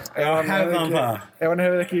Hollywood. Hefði hann það? Ef hann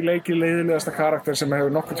hefði ekki leikið leiðilegasta karakter sem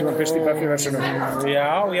hefur nokkuð tíma fyrst í Buffy-versinu.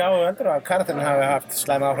 Já, heldur að karakterin hafi haft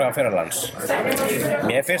slæma áhrif á fyrirlands.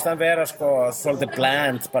 Mér finnst hann vera svolítið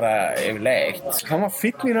bland bara yfirleitt. Hann var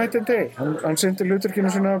fínn í Night and Day. Hann syndi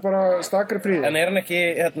hlutverkinu svona bara stakri príði. En er hann ekki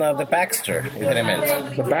The Baxter í þeirri mynd?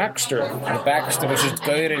 The Baxter? The Baxter er svona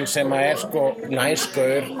gaurinn sem er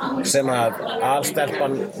næsgaur sem að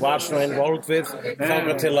alstelpan var svona involved við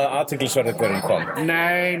þangað til að athyglisverðargaurinn kom.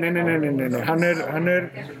 Nei. Hann er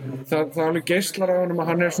það alveg geislar á honum að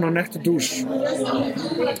hann er svona netto douche.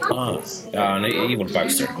 Já, hann er Evil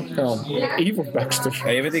Baxter. Já, Evil Baxter.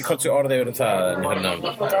 Ég veit ekki hvort sé orðið yfir það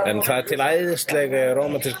en það er til æðisleg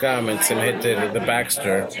rómantísk gaman sem heitir The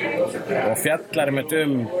Baxter og fjallar með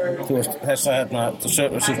þú veist þessa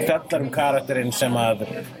sem fjallar karakterinn sem að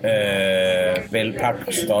Bill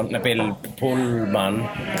Pullman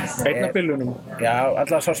einn af Billunum. Já,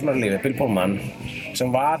 allavega svo sem er á lífi, Bill Pullman sem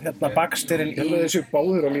var Baxterinn í þessu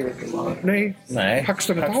báður á lífi. Nei,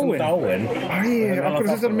 Paxton er dáinn. Akkur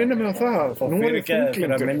þetta að minna mig á það. Nú er ég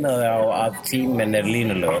fyrir að minna þig á að tíminn er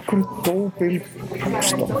línulegur. Akkur dó Bill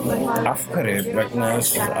Paxton? Af hverju? Vegna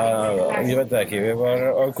þess að ég veit það ekki, við varum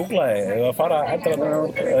að googla þig, við varum að fara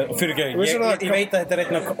fyrir ekki, ég veit að þetta er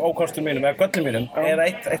einn af ókostum mínum, eða göllum mínum, eða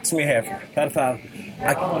eitt sem ég hef, það er það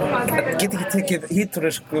að geta ekki tekið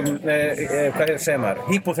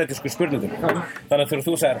hypothetísku spurningum. Þannig að þegar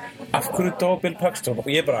þú segir af hverju dó Bill Paxton og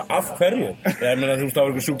ég bara af hverju? Ég meina þú veist það var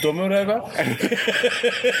eitthvað sjúkdómur eða eitthvað.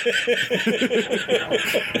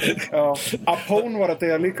 Apone var að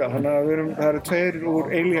deyja líka, þannig að það eru 2 úr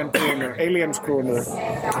Aliens-krúinu.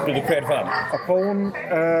 Hver er það? Apone,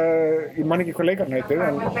 ég man ekki hvað leikarn heitir,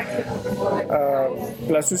 en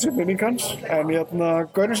blessu sér minning hans, en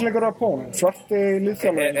gaurinsleikur Apone, svarti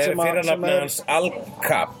liðþjálfarinn sem fyrir nafnið hans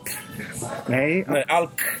Al-Cap. Nei,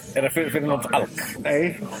 Alk, er það fyrir nafnið Alk? Nei,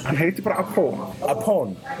 hann heitir bara Apone.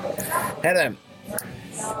 Apone. Herðu,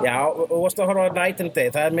 Já, og varstu að horfa á Night and Day,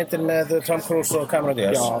 það myndin með Tom Cruise og Cameron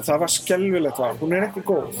Diaz. Já, það var skelfilegt var, hún ekki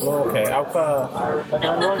góð. Ok, á hvað?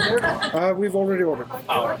 We've already ordered.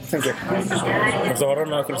 Thank you. Varstu að horfa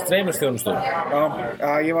á einhverjum streymisþjónustu?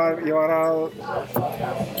 Já,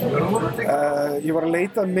 ég var að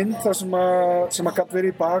leita mynd þar sem að gat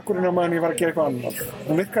verið í bakgrunni á meðan ég var að gera eitthvað annað.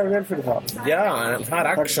 Hún virkaði vel fyrir það. Já, en það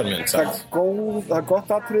actionmynd. Það er gott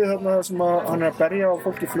atriði þarna sem að hann að berja á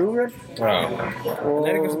fólk í flugvél. Já. En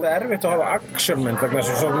ekki svona erfitt að hafa actionmynd vegna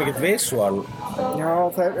þess að svo mikið visual? Já,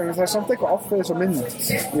 það er samt eitthvað átt við þessa mynd.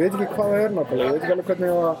 Ég veit ekki hvað það náttúrulega. Ég veit ekki alveg hvernig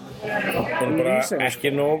ég var að lýsa. Ekki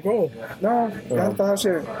nógu góð? Já, ég held að það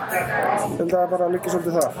sé. Ég held að bara líka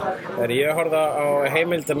svolítið það. Þegar ég horfði á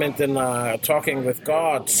heimildamyndina Talking with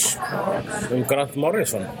Gods Grant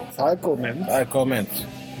Morrison. Það er góð mynd.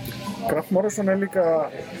 Grant Morrison er líka,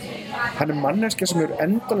 hann manneskja sem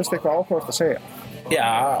endalaust eitthvað áhugavert að segja. Já,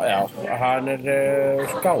 hann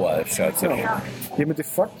gáður, sér. Ég myndi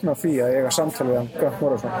fagna því að eiga samtalið um Grant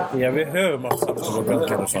Morrison. Já, við höfum átt samtalið um Grant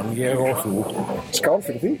Morrison, ég og þú. Skál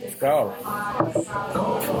fyrir því. Skál.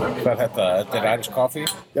 Hvað er þetta? Þetta Irish Coffee?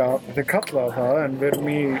 Já, þeir kallaðu það, en við erum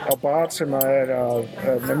á bar sem er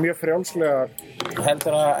með mjög frjálslegar.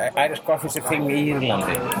 Heldur að Irish Coffee sé þing í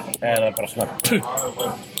Írlandi? Eða bara svona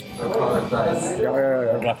Já.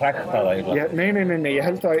 Það hrækt að það Írlandi? Nei, ég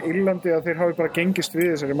held að í Írlandi að þeir hafi bara gengist við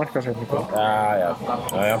þessari markaðssetningu. Já.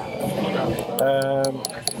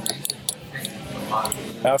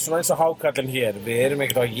 Já, svona eins og hákallinn hér, við erum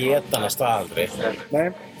ekkert á étana staðaldri. Nei,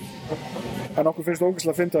 en okkur finnst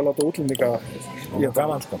ógeðslega að finna að láta útlendinga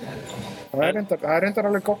gaman, sko. Það er reyndar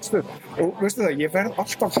alveg gott stuð. Og veistu það, ég verð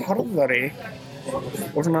alltaf harðari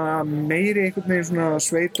og svona meiri einhvern veginn svona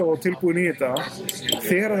sveita og tilbúin í þetta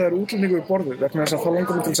þegar það útlendingu við borðið vegna þess að þá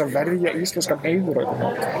langar mig til þess að verja íslenskan heiður á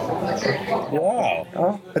þetta. Já.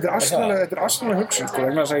 Þetta er asnalega hugsun, sko,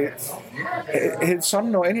 vegna þess að hið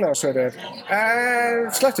sanna og einlega sver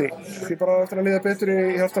sleppti. Því bara eftir að líða betur í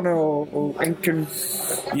hjartanu og enginn.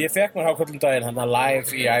 Ég fekk mér hákvöldum daginn hann live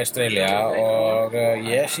í Australia og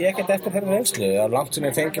ég sé ekkert eftir þeirra reynslu. Það er langt sem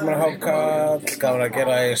ég fengi mér hákall, gafur að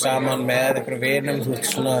gera ég saman með einhverjum vinum, þú veist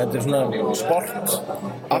svona, þetta er svona sport.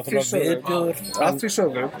 Að því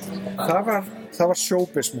sögðu, það var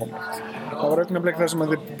showbiz moment. Það var augnablik þar sem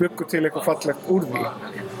að þið byggu til eitthvað fallegt úr því.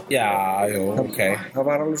 Já, jú, ok. Það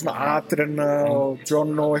var alveg svona Adrenna og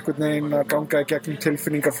John og einhvern veginn að ganga í gegnum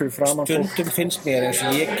tilfinningar fyrir framan fólk. Stundum finnst mér eins og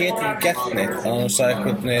ég get ekki gert neitt þannig að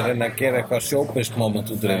einhvern veginn reyna að gera eitthvað showbiz moment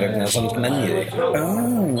út úr því vegna þess að hann nenni þig.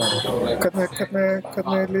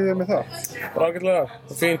 Hvernig líður með það? Bara ágætlega,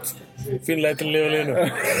 fín leið til að lifa lífinu.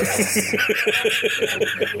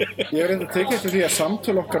 Ég hef reyndar tekið eftir því að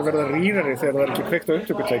samtöl okkar verða rýrari þegar það er ekki kveikt á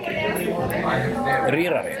upptökutæki.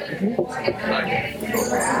 Rýrari?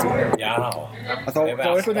 Já.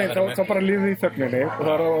 Þá bara lífið í þögninni og það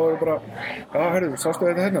er bara, já, herru, sástu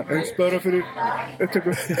þetta hérna? Spöðra fyrir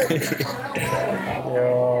upptöku. Já.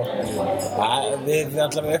 Við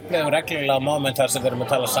allavega upplifum reglulega moment þar sem við erum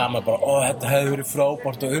að tala saman bara, þetta hefði verið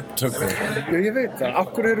frábært á upptöku. Já, ég veit það.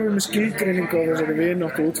 Akkur erum við með skilgreiningu á þessari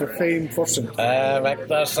vináttu út frá þeim forsendum?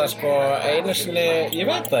 Vegna þess að sko einu sinni, ég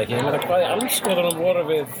veit það ekki, ég meina hvað í allskoðunum vorum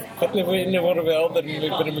við, hvernig vinni vorum við áður en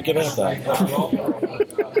við byrjum að gera þetta?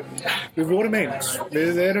 Við vorum eins.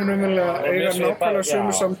 Við erum umverulega eiga nákvæmlega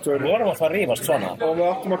sömu samtöl. Við vorum að fara að rífast svona. Og við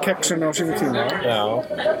áttum á keksinu á sínu tíma. Já.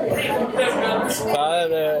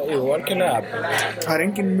 Það algjörlega. Það er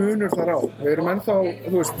engin munur þar á. Við erum ennþá,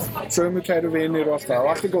 þú veist, sömu kæru vinir og allt það. Og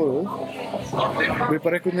allt er góðu. Við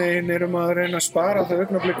bara einhvern veginn erum að reyna að spara það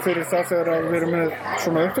augnablik fyrir það þegar við erum með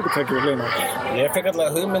svona upptökutæki við hliðina. Ég fekk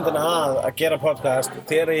alltaf hugmyndina að gera podcast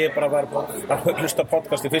þegar ég bara var að hlusta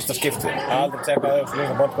podcast í fyrsta skipti. Aldrei teka að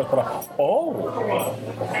hlusta podcast bara,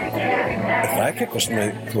 það er ekki eitthvað sem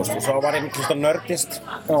þú veist, og svo var ég hlusta nördist.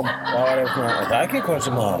 Það var eitthvað, það er ekki eitthvað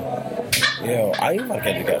sem að ég og Ævar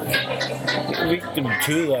gerði gert. Við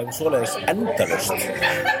tuðaðum svoleiðis endalaust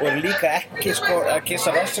og líka ekki sko að kissa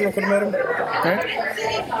rassin okkur meirum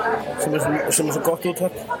sem er svo gott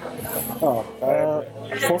útvarp.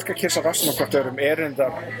 Fólk að kissa rassin okkur öðrum er enda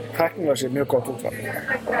tæknilega sér mjög gott útvarp.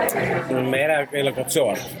 Meira eiginlega gott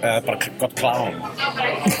sjóvarp eða bara gott klám.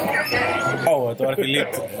 Þetta var ekki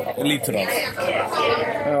lítur á.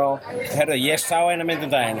 Herðu, ég sá eina mynd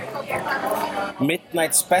daginn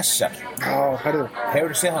Midnight Special. Herðu.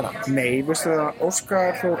 Hefurðu séð hana? Nei, veistu það,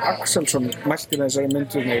 Óskar Þór Axelsson mælti þessari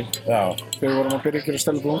mynd við mig þegar við vorum að byrja að gera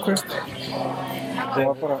Stella Blómkvist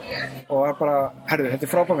og var bara, herðu, þetta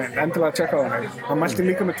er frábær mynd, endilega að tjekka á hana. Hann mælti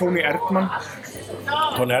líka með Tony Erdmann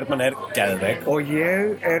Tony Erdmann geðveik. Og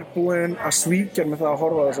ég búinn að svíkja með það að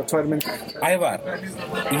horfa á þessar 2 myndir. Ævar,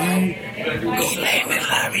 í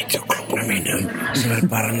leynilega vídeóklúbbnum mínum sem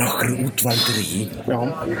bara nokkur útvaldir í,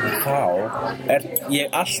 þá ég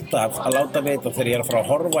alltaf að láta vita þegar ég að fara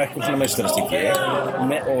að horfa eitthvað svona meistarastykki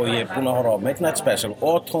og ég búinn að horfa á Midnight Special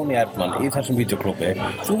og Tony Erdmann í þessum vídeóklúbbi.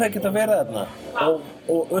 Þú hefði getað verið þarna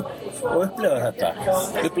og upplifa þetta,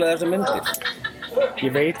 upplifa þessar myndir.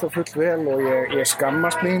 Ég veit það full vel og ég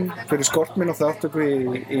skammast mín fyrir skort minn og þáttöku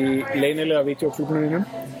í leynilega vídeóklúbbnum mínum.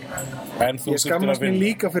 Ég skammast mín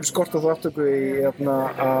líka fyrir skort og þáttöku í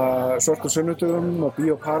Svörtu sunnudögum og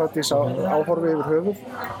Bíóparadís áhorfi yfir höfuð.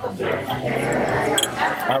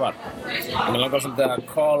 Ævar, mér langar svolítið að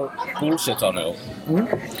call bullshit á nú.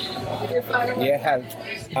 Ég held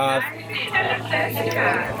að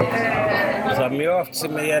það mjög oft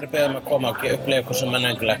sem ég beðin að koma og upplifa eitthvað sem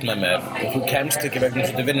mennengilegt með mér og þú kemst ekki vegna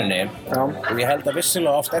svona vinnunni og ég held að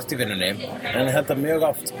vissilega oft ertu í vinnunni en ég held að mjög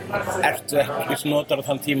oft ertu ekki notar á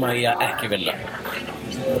þann tíma í að ekki vinna.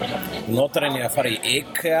 Notar henni að fara í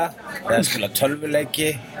IKEA eða spila tölvuleiki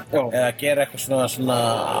eða gera eitthvað svona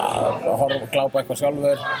glápa eitthvað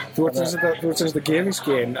sjálfur. Þú ert sem sagt að gefa í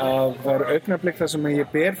skyn að það eru augnablik þar sem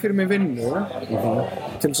ég ber fyrir mig vinnu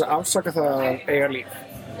til þess að afsaka það að eiga líf.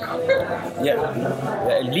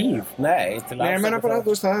 Líf? Nei, til að Nei, ég meina bara að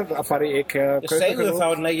þú veist það að fara í IKEA. Ég segðu þá,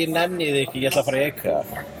 nei, ég nenni þig ekki, ég ætla að fara í IKEA.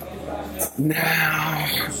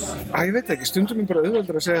 Ég veit ekki, stundum bara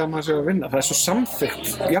auðveldur að segja að maður sé að vinna. Það svo samþykkt,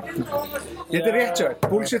 jafn. Þetta rétt sér,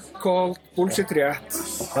 bullshit cold, bullshit rétt.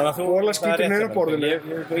 Bóla skýtur niður á borðinu.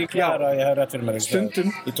 Ég klára að ég hef rétt fyrir mér. Stundum.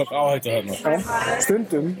 Ég tók áhættu þarna.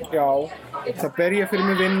 Stundum, já. Það ber ég fyrir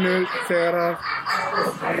mig vinnu þegar að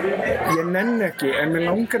ég nenni ekki, en mér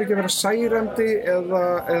langar ekki að vera særandi eða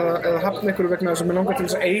hafna einhverju vegna þess að mér langar til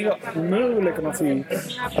þess að eiga möguleikana því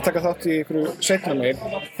að taka þátt í einhverju seinna meir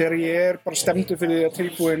þegar ég bara stemdur fyrir því að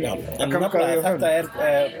tilbúin að ganga því á höfn.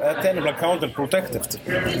 Þetta er nefnilega counterproductive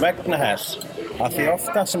vegna þess að því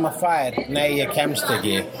ofta sem að fær, nei ég kemst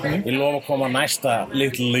ekki, ég lofa að koma næsta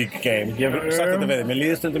Little League game. Ég hef sagt þetta við þig, mér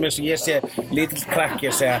líður stundum eins og ég sé lítill krakki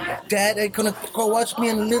að segja Dad, are you gonna go watch me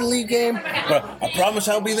in a Little League game? But I promise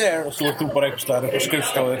I'll be there. Og svo ert þú bara einhvers staðar og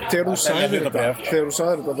skrifstofur. Þegar þú sagðir þetta,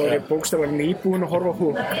 þá var ég bókstaflega nýbúinn að horfa á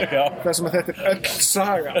Hook. Það sem að þetta öll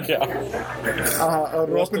saga. Að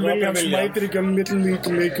Robin Williams mætir ekki á Little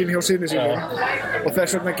League-leikinn hjá syni sínum og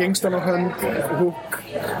þess vegna gengst hann á hönd Hook.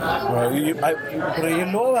 Ég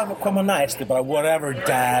lofa að koma næst, ég bara whatever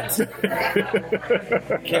dad.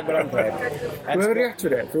 Kemur aldrei. Þú hefur rétt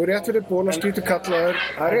fyrir þér, bóla skýtur kallaður,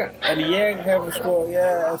 það er rétt. En ég hef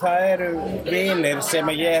það eru vinir sem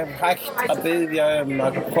ég hef hægt að biðja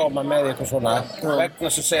að koma með eitthvað svona vegna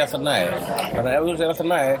sem segja alltaf nei. Þannig að ef þú segir alltaf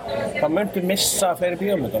nei, þá myndu missa fleiri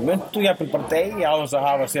bíómynda. Myndu jafnvel bara deyja á þess að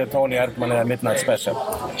hafa séð Tony Erdmann eða Midnight Special.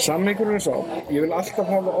 Samningurinn svo, ég vil alltaf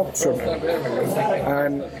hafa option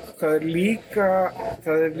en það er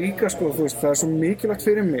líka sko, þú veist, það er svo mikilvægt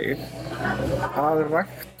fyrir mig að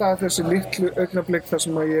rækta þessi litlu augnablik þar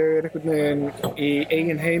sem að ég einhvern veginn í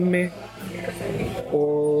eigin heimi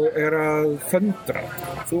og að föndra.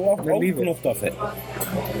 Þú átt ógnútt af þig.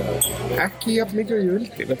 Ekki jafn mikið að ég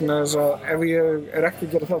vildi, vegna þess að ef ég ekki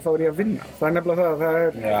að gera það, þá ég að vinna. Það er nefnilega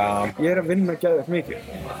ég að vinna geðveikt mikið.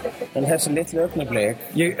 En þessi litlu augnablik...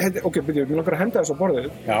 Ok, byrju, mér langar að henda þessu á borðið.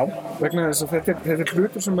 Já. Vegna þess að þetta er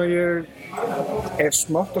hlutur sem að ég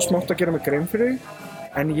smátt að gera mig grein fyrir,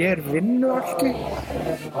 en ég vinnualki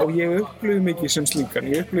og ég upplifi mig ekki sem slíkan.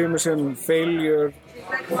 Ég upplifi mig sem failure,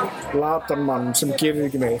 latan mann sem gerir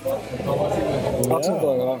ekki neitt. Allan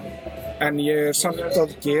daga. En ég samt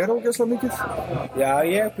að gera ógeðslega mikið. Já,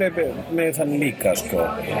 ég upplifi mig þannig líka, sko.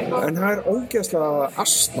 En það er ógeðslega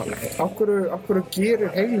astnalegt. Af hverju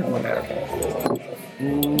gerir heilin mann þetta?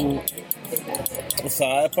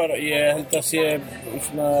 Það bara, ég held að sé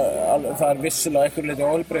svona, það er vissilega einhver leiti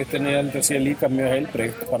óheilbreytt en ég held að sé líka mjög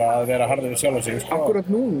heilbreytt bara að vera harður við sjálf sig. Akkurat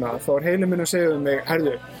núna þá er heilin minn að segja um mig,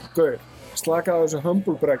 herðu, gaur, slaka á þessu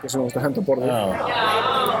humble braggi sem þú veist að henda borðið.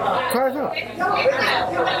 Hvað er það?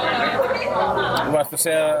 Þú varst að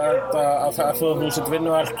segja að þú sett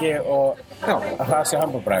vinnualki og að það sé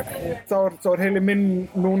humble brag. Þá er heilin minn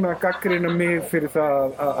núna að gagnrýna mig fyrir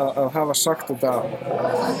það að hafa sagt þetta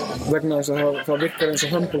vegna þess að það virkar eins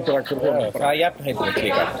og humble brag fyrir honum. Það er jafnheilbreytt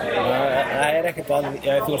líka. Það er ekkert að,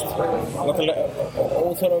 þú veist, náttúrulega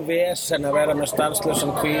óþarfa vesen að vera með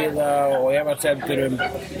stanslausan kvíða og efasemdir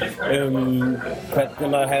hvernig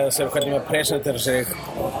maður hegðar sig, hvernig maður presentera sig,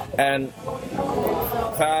 en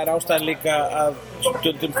það er ástæðan líka að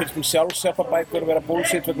stundum finnst mér sjálfshjálparbækur vera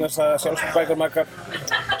bullshit vegna þess að sjálfshjálparbækur margar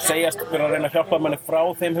segjast vera að reyna að hjálpa manni frá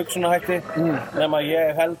þeim hugsunarhætti nema ég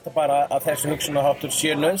held bara að þessi hugsunarháttur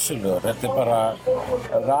sé nauðsynlegur. Þetta bara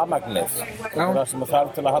rafmagnið það sem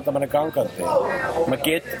þarf til að halda manni gangandi. Maður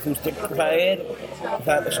getur, þú veist,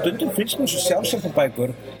 það stundum finnst mér svo sjálfshjálparbækur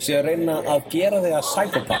sé að reyna að gera þig að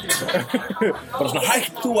psychopath. Bara svona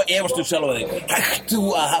hættu að efast sjálfa þig, hættu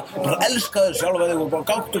að bara elska þig sjálfa þig og bara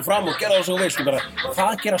gáttu fram og gera það sem þú veist. Bara,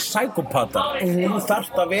 það gera psychopathar. Þú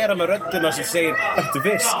þarft að vera með röddina sem segir, ertu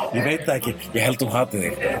viss? Ég veit það ekki, ég held hati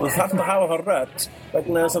þig. Og þú þarft að hafa það rödd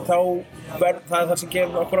vegna þess að það er það sem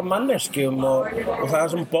gefur okkur að manneskjum og það er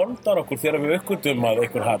það sem bondar okkur þegar við uppgötum að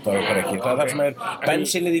ykkur hatar okkur ekki. Það er það sem er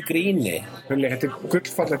bensinnið í gríni. Þetta er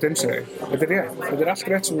gullfallegt innsæði. Þetta er rétt. Þetta er allt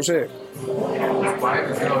rétt sem þú segir.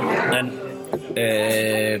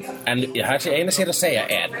 En það sem eina sér að segja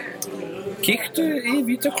er kíktu í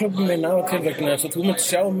vídeoklubum minn á tilvegna þess að þú munt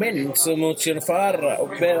sjá mynd sem þú munt sér að fara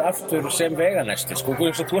og beð aftur sem veganesti sko. Þú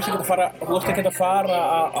ert ekki að fara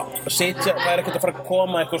að sitja, það er ekki að fara að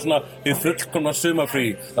koma eitthvað svona í fullkomna sumarfrí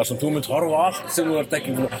þar sem þú munt horfa á allt sem þú ert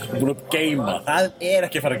ekki búin að geyma. Það er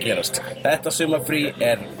ekki að fara að gerast. Þetta sumarfrí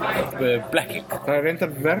er blekking. Það er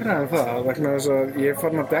reyndar verra en það vegna þess að ég er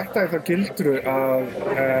farin að detta í það gildru að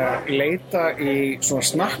leita í svona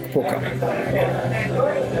snakkpoka.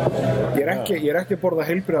 Ég er ekki að borða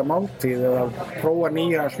heilbrigða máltíð eða prófa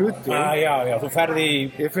nýja hluti. Já, þú ferð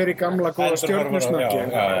í... Ég fer í gamla góða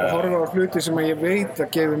stjörnusnöggin og horfa á hluti sem ég veit að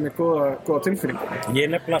gefa mig góða tilfinningu. Ég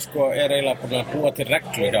nefnilega sko er eiginlega búin að búa til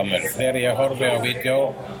reglur hjá mér þegar ég horfi á vídeo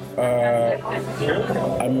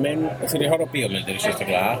þegar ég horfi á bíómyndir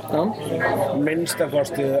sérstaklega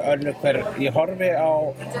minnstakosti önnur hver ég horfi á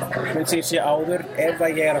mynd sem ég sé áður ef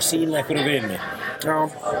að ég er að sýna einhverju vini.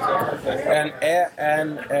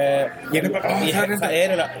 Það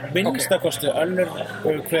er minnstakosti önnur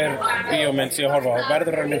hver bíómynd sem ég horfa á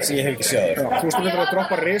verður að mynd sem ég hef ekki séð. Þú veist að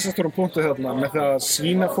droppa risastórum punktu þarna með það að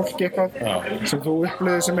sýna fólki eitthvað sem þú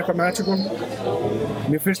upplifir sem eitthvað magical.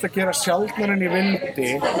 Mér finnst að gera sjaldnar en ég vildi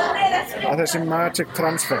að þessi magic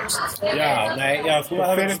transferst. Þú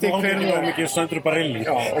hafði stóðið mikið Sandra Bareilles.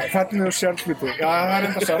 Og hvernig þú sjálf hluti. Það er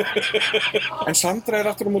enda satt. En Sandra er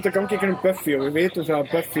aftur á móti að gangi ykkur Buffy og við vitum það að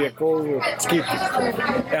Buffy er góð skíti.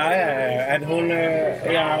 En hún,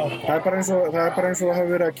 Það er bara eins og það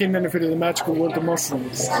hafi verið að kynna henni fyrir The Magical World of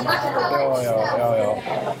Mushrooms.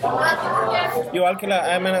 Jú, algjörlega,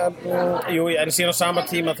 ég meina, en síðan á sama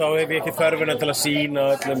tíma þá hef ég ekki þörfina til að sýna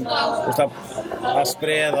öllum, að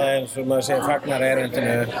spreða eins og maður segir fagnar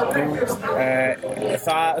erindinu.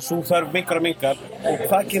 Svo þarf mingar og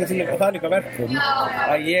það gerir það líka verkum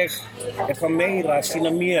að ég er það meira að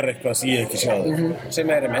sýna mér eitthvað sem ég ekki sjáðu, sem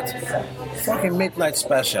er einmitt fucking Midnight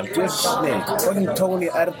Special, djöfis snill, fucking Tony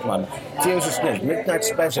Erdmann, djöfis snill, Midnight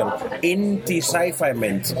Special, indie sci-fi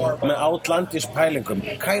mynd með outlandish pælingum,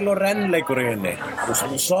 Kylo Ren leikur í henni,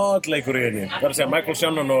 Sod leikur í henni, það er að segja Michael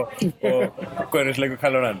Shannon og Guðrins leikur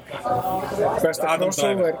Kylo Ren.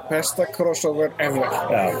 Besta crossover ever.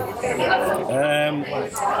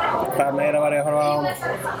 Hvað meira var ég að horfa á?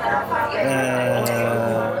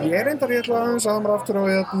 Ég ætla aðeins að hamra aftur á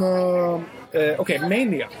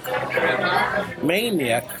Maniac.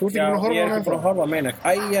 Maniac? Þú ert ekki búin að horfa á Maniac.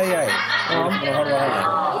 Ég er búin að horfa á hana.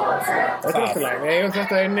 Þetta er alltaf leið. Við eigum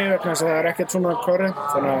þetta inni vegna þess að það er ekkert svona current,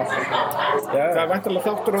 þannig að það er væntanlega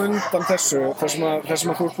þáttur á undan þessu, þar sem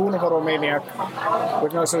að þú ert búin að horfa á Maniac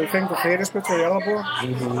vegna þess að við fengum fyrirspurn frá Jarðarbúa,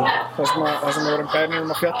 þar sem við vorum beðnir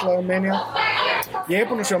að fjalla um Maniac. Ég er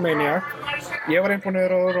búin að sjá Maniac. Ég var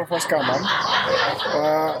imponerður og fannst gaman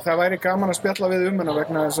og það væri gaman að spjalla við hana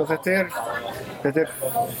vegna þess að þetta er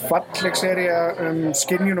falleg sería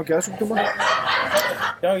skynjun og geðsjúkdóma.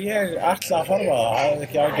 Já, ég ætla að horfa á það, hafði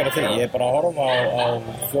ekki ágjörð því. Ég er bara að horfa á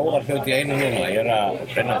 4 hluti í einu núna. Ég er að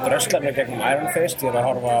reyna að drösla mig gegnum Iron Fist, ég er að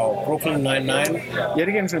horfa á Brooklyn Nine-Nine. Ég er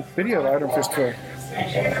ekki einu sem byrjaði á Iron Fist 2.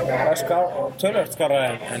 Það er tölvöld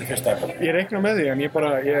skárra en fyrsta. Ég reikna með því, en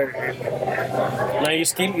Nei, ég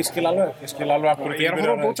skil alveg. Ég skil alveg af hverju. Ég er að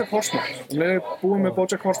horfa á BoJack Horseman. Við erum búin með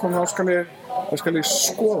BoJack Horseman, þá skal ég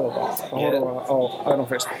skoða það að horfa á Iron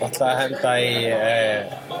Fist. Ég ætla að henda í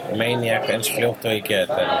Maniac eins fljótt og ég get.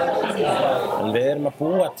 En við erum að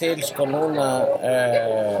búa til sko núna,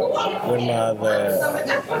 við erum að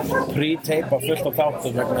pre-teipa fullt á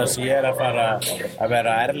þáttum vegna þess að ég er að fara að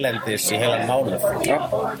vera erlendis í heila mánuð. Það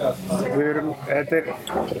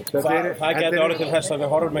getur orðið til þess að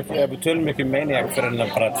við tölum ekki Maniac fyrir en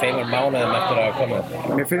bara 2 mánuðum eftir að koma.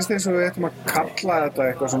 Mér finnst eins og við ættum að kalla þetta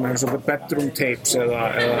eitthvað svona eins og The Bedroom Tapes eða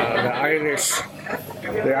The Irish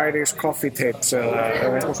The Irish Coffee Tapes eða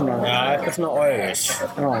eitthvað svona. Já, eitthvað svona Irish.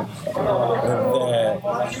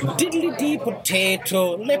 Diddly-dee potato,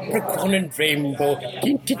 leprechaun and rainbow,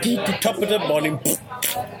 top of the morning.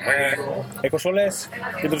 Eitthvað svoleiðis.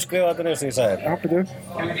 Getur þú skrifað þetta niður sem ég sagði? Já, betur.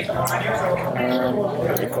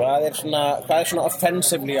 Hvað er svona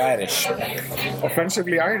offensively Irish?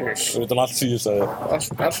 Offensively Irish? Þú veit allt sem ég sagði.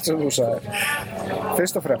 Allt sem þú sagði.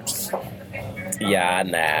 Fyrst og fremst. Já,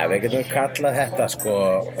 við getum kallað þetta sko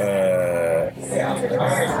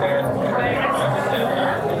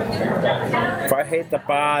hvað heita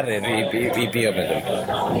barir í bíómyndum?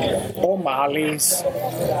 O'Malley's.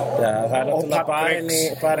 Já, það er náttúrulega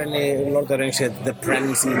barinn í Lord of the Rings heitir The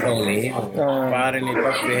Prancing Pony, barinn í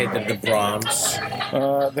Buffy heitir The Bronze,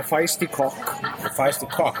 The Feisty Cock. Feisty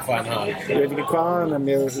Cock, hvað er hann? Ég veit ekki hvað, en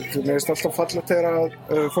mér finnst alltaf fallegt þegar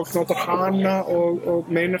fólk notar hana og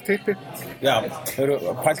meinar tippi. Já, þau eru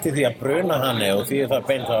pælt í því að bruna hanni og því það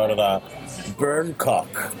beint að vera það burn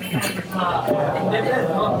cock.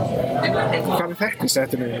 Hvað er þetta í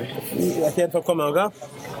setinu? Ekki ennþá komið ákvað.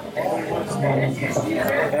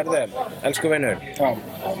 Herðu, elsku vinur. Já.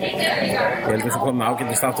 Ég held að þú komið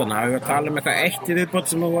ágætist áttan að tala um eitthvað eitt í viðbót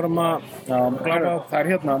sem við vorum að klára. Það er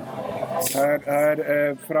hérna. Það er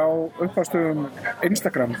frá upphafstöðum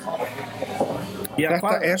Instagram. Já,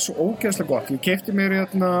 þetta er svo ógeðslega gott. Ég keypti mér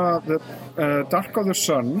hérna Dark of the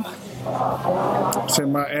Sun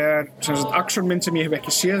sem er actionmynd sem ég hef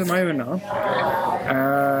ekki séð ævina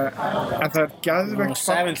en það er geðveikt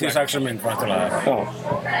 70s actionmynd vantilega.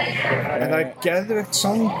 En það er geðveikt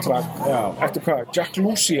soundtrack eftir hvað? Jack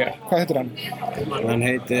Lucier, hvað heitir hann? Hann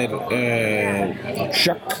heitir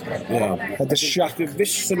Jacques. Já. Þetta er Jacques. Ég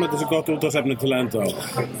vissum þetta svo gott útvarpsefni til að enda á.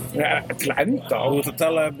 Til að enda á? Þú ert að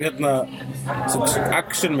tala hérna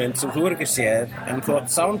actionmynd sem þú ekki séð en þú átt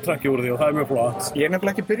soundtracki úr því og það er mjög flott. Ég er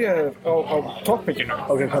nefnilega ekki byrjaður á toppikinu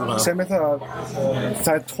sem er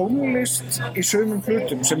það er tónlist í sumum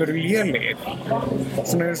hlutum sem eru lélegir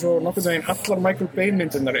svona eins og nokkurn veginn allar Michael Bay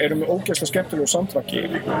myndirnar eru með ógeðslega skemmtilegu soundtracki.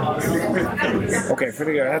 Ok,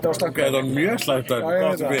 fyrir ég, þetta var slæmt. Þetta var mjög slæmt að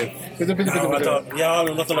gott við. Bitu. Já,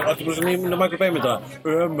 náttúrulega, þetta er svo nýminu Michael Bay mynda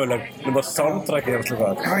ömuleg, nema soundtracki er alltaf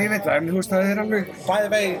hvað. Já, ég veit það, en þú veist, það er alveg bæði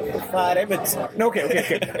vegi, það er einmitt. Ok.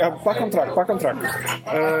 Já, back on track.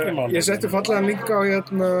 Ég setti fallega link á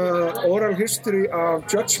hérna oral history of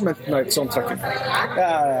Judgment Night soundtrackin.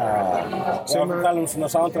 Já. Sem að tala svona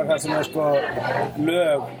soundtrack sem er sko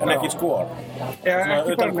lög en ekki skor. Já,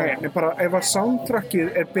 ekki bara, nei, bara ef að soundtrackið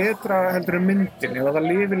er betra heldur en myndin, ef það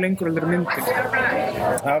lifir lengur heldur en myndin.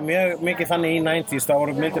 Það var mjög mikið þannig í 90s, þá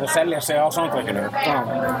voru myndir að selja sig á soundtrackinu.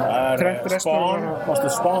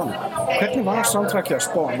 Spawn. Hvernig var soundtrackið að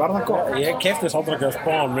Spawn? Var það gott? Ég keypti soundtrackið að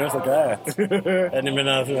Spawn, mjög það gætt. En ég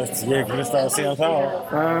minna að þú veist, ég hlustaði síðan þá.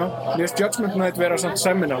 Mér finnst Judgment Night vera samt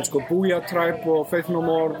seminal, sko, Booyah Tribe og Faith No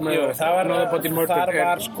More með Nobody Murdered. Það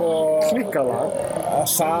var sko klikkalag að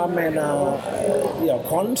sameina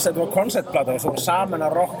þetta var konceptplata, það var sameina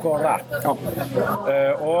rock og rap.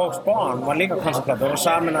 Og Spawn var líka konceptplata, það var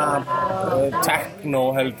sameina techno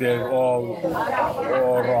held ég og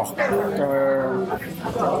rock.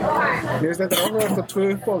 Mér finnst þetta áhugavert að tvö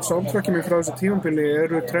uppáhald soundtracki mér frá þessu tímabili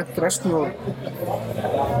eru Trent Reznor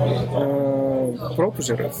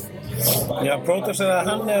pródúserað. Já, pródúserað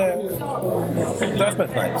hann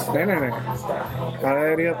Judgment Night. Nei. Það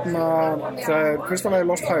er hérna, það er fyrsta lagi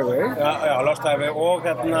Lost Highway. Já, Lost Highway og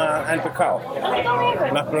hérna NBK.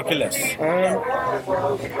 Napper og Killis.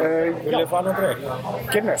 Vil ég fara að breyk?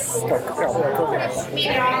 Guinness, takk.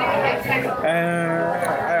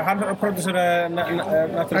 Hann pródúserað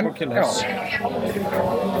Napper og Killis.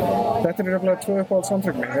 Þetta er nefnilega tvö uppáhald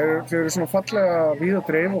soundtracki. Þau eru svona fallega víð og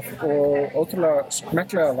dreif og ótrúlega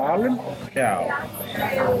smekklega valin. Já.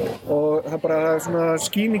 Og það er svona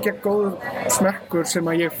skín í gegn góður smekkur sem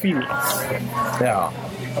að ég fíla. Já.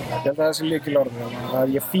 Ég held að það sé lykilorðið, að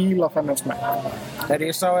ég fíla þannig smekk. Þegar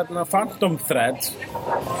ég sá hérna Phantom Thread,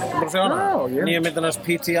 bara sjá hana, nýju myndinars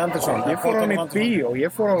P.T. Anderson. Ég fór á hann í bíó,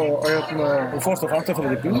 Þú fórst á Phantom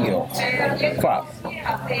Thread í bíó? Hvað?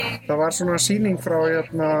 Það var svona sýning frá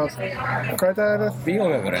hvað er það?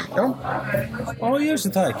 Bíóvefurinn? Já. Ó, ég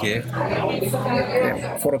vissi það ekki. Ég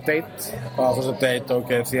fór á date. Fórst á date,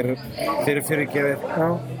 ok, þér er fyrirgefið. Já.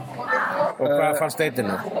 Og hvað fannst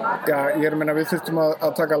deitinu? Já, ég meina við þurftum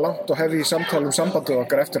að taka langt og hefði í samtali sambanduð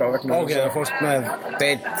okkar eftir á vegna. Ok, það fórst með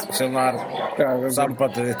date sem var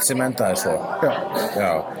sambandið þitt sem endaði svo.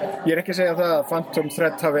 Já. Ég er ekki að segja það að Phantom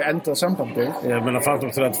Thread hafi endað sambandið. Ég meina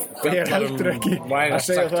Phantom Thread. Ég er heldur ekki að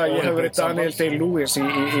segja það að ég hef verið Daniel Day-Lewis í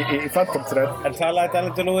Phantom Thread. En talaði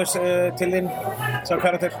Daniel Day-Lewis til þín sem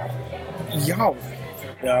karakter? Já.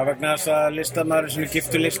 Já, vegna þess að listamaður sem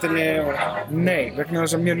giftur listinni og... Nei, vegna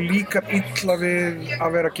þess að mér líkar illa við að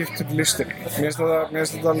vera giftur listinni. Mér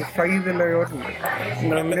finnst þetta hræðilega orðinu.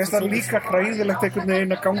 Mér finnst það líka hræðilegt einhvern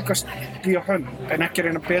veginn að gangast í að hönd, en ekki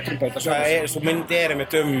reyna betrumbæta. Svo myndi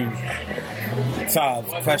einmitt það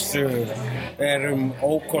hversu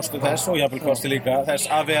ókostu þess og jafnvel kosti líka þess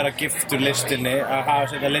að vera giftur listinni, að hafa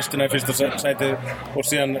setja listina í fyrsta sæti og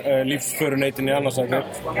síðan lífsföruneytin í annars sæti.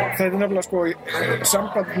 Það er nefnilega sko,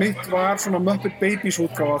 samband mitt var svona Muppet Babies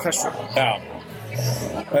útgáfa á þessu. Já.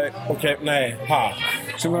 Nei,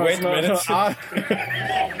 Wait a minute.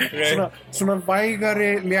 Svona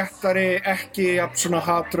vægari, léttari, ekki svona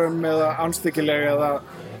hatrömm eða anstíkileg eða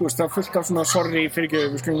þú veist, það er fullt af svona sorry,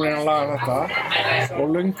 fyrirgefðu, við skulum reyna að laga þetta og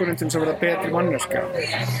löngunin til þess að vera betri manneska.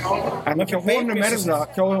 En hjá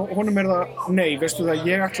honum er það, nei, veistu það,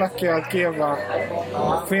 ég ætla ekki að gefa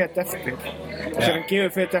fet eftir. Þegar hann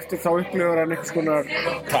gefur fet eftir þá upplifur hann einhvers konar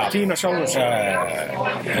týna sjálfum sig.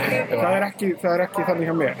 Það er ekki þannig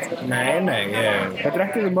hjá mér. Nei. Þetta er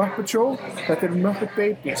ekki The Muppet Show, þetta er Muppet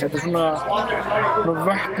Babies, þetta er svona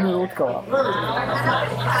vöknuð útgáfa.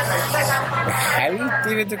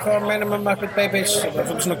 Ég veit hvað hann meina með Muppet Babies,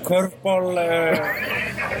 svona curveball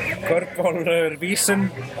vísun.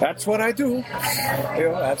 That's what I do.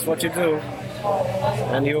 That's what you do.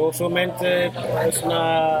 En jú, svo myndi svona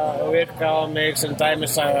virka á mig sem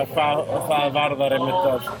dæmisaga hvað varðar einmitt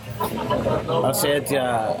að setja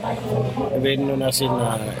vinnuna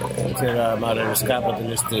sína þegar maður er skapandi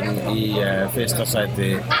listin í fyrsta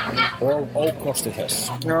sæti og ókosti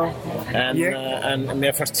þess. Já. En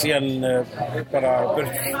mér fannst síðan bara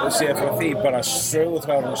séð frá því bara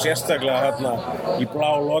söguþráðurinn sérstaklega hérna í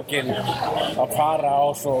blá lokin að fara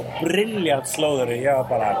á svo brilljant slóðuri. Já,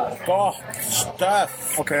 bara gott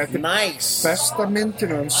stuff. Nice. Besta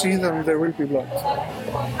myndinu síðan There Will Be Blood.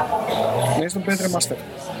 Mér finnst betri en Master.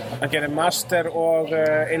 Það gerir Master og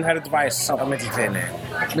Inherent Vice á millitíðinni.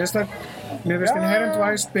 Mér finnst Inherent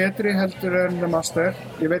Vice betri heldur en The Master.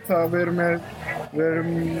 Ég veit það að við erum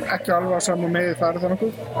ekki alveg á sama meiði þar er það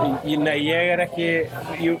nokkuð? Nei, ég er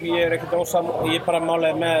ekkert ósammála, ég er bara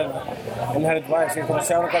málega með Inherent Vice. Ég þarf að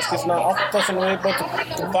sjá það kannski svona 8 sem viðbót og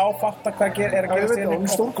þá fatta hvað er að gerast í henni. Hún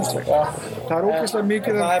er stórkostleg. Það er ógeðslega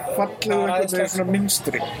mikið að fallegu eitthvað svona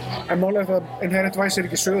mynstri. En málega það að Inherent Vice er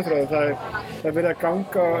ekki sögutræði, það er verið að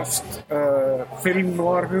gangast film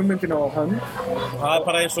noir hugmyndina á hann. Það er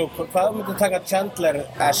bara eins og, hvað myndi taka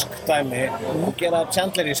Chandler-esk dæmi og gera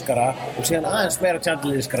Chandler-ískara og síðan aðeins meira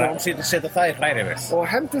Chandler-ískara og setja það í hræri við. Og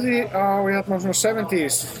hendur því á svona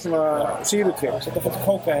 70s, svona sírutrip. Setja fullt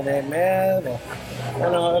kókaini með og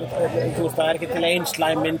þú veist, það er ekki til ein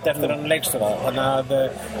slæm mynd eftir hann leikstjóra, þannig að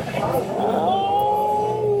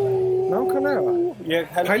nákvæmlega.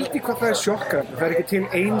 Pældi hvað það er sjokkandi. Það er ekki til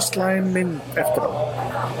ein slæm mynd eftir hann.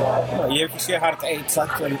 Ég hef ekki séð Hard 8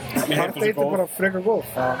 samt, en Hard 8 er bara frekar góð.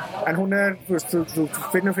 En hún er, þú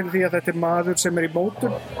finnur fyrir því að þetta er maður sem er í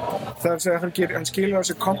mótum. Það er að segja hann skilur á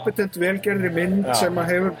sig kompetent, velgerðri mynd sem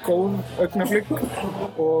að hefur góð augnablik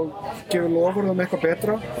og gefur lofurð eitthvað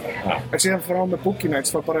betra. En síðan frá með Boogie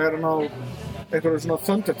Nights þá bara er hann á einhverju svona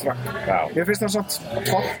Thunder Track. Ég finnst hann samt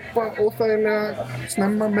toppa óþægilega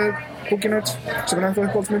snemma með Boogie Nights sem er ennþá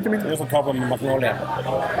uppáhaldsmyndi mín. Ég finnst hann toppa með Magnolia.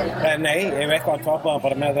 Nei, ég hef eitthvað að toppa það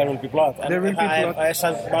bara með There Will Be Blood. En það er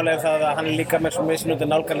samt málega það að hann er líka með svo mismunandi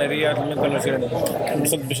nálganir í öllum myndunum sínum. Hann er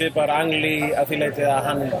svolítið besvipaður Ang Lee að því leyti að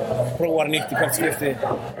hann prófar nýtt í hvert skipti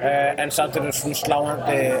en samt er svona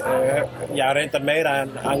sláandi, reyndar meira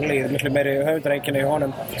en Ang Lee, miklu meiri höfundareinkenni í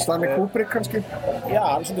honum. Stanley Kubrick kannski? Já,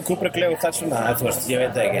 hann er svolítið Kubrick-legur þess vegna. Þú veist, ég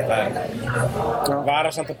veit ekki, það var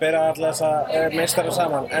að samt að bera alla þessa meistara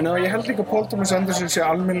saman. En ég held líka Paul Thomas Anderson sé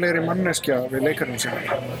almennlegri manneskja við leikarinn sína.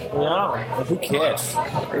 Já, who cares?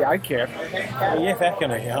 I care. Ég þekki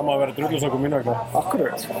hann ekki, hann má vera drullusökum mínu vegna.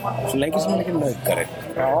 Akkurat. Svo lengi sem hann ekki nauðgari.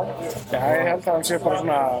 Já, ég held að hann sé bara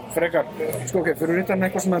svona frekar, sko fyrir utan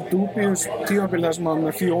eitthvað svona dubious tímabil þar sem hann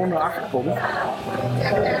með Fiona Apple.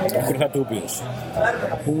 Hvað er það dubious?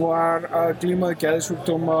 Hún var að glíma við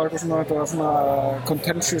geðsjúkdóma og eitthvað svona, þetta var svona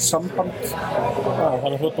contentious samband. Já,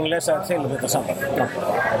 þannig að þú ert búin að lesa til þetta samband. Já.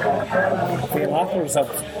 Því að Apple er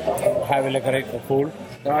satt hæfileikari og cool.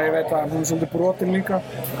 Já, ég veit að hún er svolítið brotin líka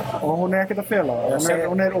og hún er ekkert að fela það.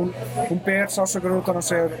 Hún ber sásökur út hann og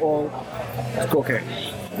segir og sko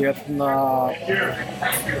ef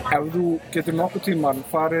þú getur nokkuð tíman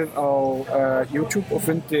farið á YouTube og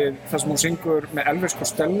fundið það sem hún syngur með Elvis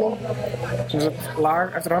Costello, sem sagt lag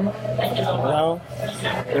eftir hann. Já.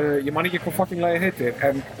 Ég man ekki hvað fucking lagið heitir,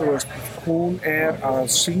 en þú veist, hún að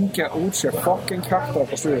syngja út sér fucking hjarta á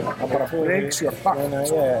sviðinu. Það bara breaks your heart.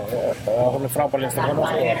 Hún frábær Instagram,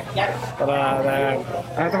 sko.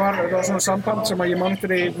 Þetta var svona samband sem ég man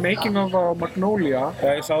eftir í making of á Magnolia.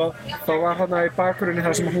 Já, ég sá það. Þá var þarna í bakgrunni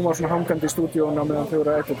þar sem hún var svona hangandi í stúdíónu meðan þau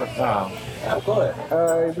voru að edita. Já, góðir.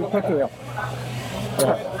 Við pöttum já.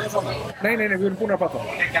 Nei, við erum búin að bata.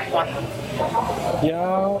 Já,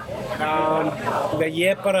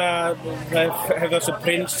 ég bara hef þessu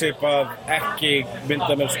prinsip að ekki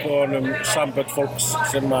mynda með skoðunum sambönd fólks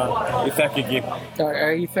sem ég þekki ekki.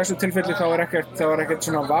 Í þessu tilfelli þá var ekkert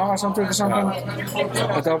svona vafasamt samband.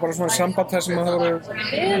 Þetta var bara svona samband þar sem það voru...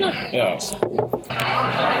 Já.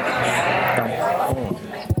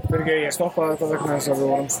 Ég stoppaði þetta vegna þess að við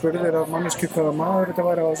vorum spurðir af mannesku hvaða maður þetta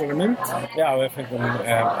væri á þessari mynd. Já, við fengum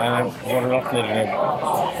vorum látnir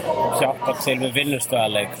hjálpa til við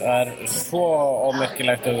vinnustæðarleik. Það svo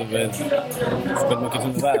ómerkilegt að við spurðum ekki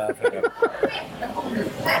til það.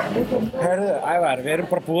 Hörðu, Ævar, við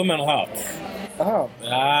erum bara búið með hann það. Aha.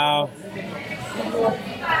 Já.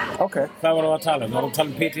 Ok. Hvað vorum við að tala um? Við vorum að tala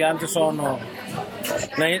um P.T. Anderson og...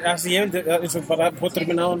 Nei, ég vildi, eins og bara punkturinn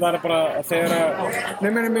minn áðan var bara þegar að... Nei,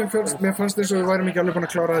 mér fannst eins og við værum ekki alveg búin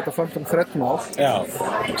að klára þetta Phantom Thread-mál. Já.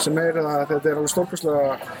 Sem að þetta alveg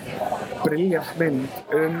stórkostlega brilljant mynd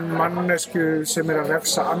mannesku sem að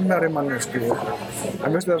refsa annarri mannesku.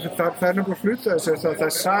 En veistu það nefnilega hluta þessu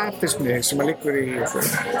það sadismi sem að liggur í þessu.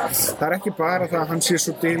 Það ekki bara það að hann sé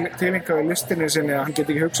svo tilengaði listinni sinni að hann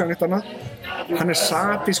geti ekki hugsað neitt annað. Hann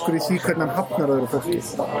sadiskur í því hvernig hann hafnar öðru fólki.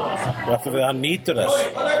 Þetta við hann nýtur þess.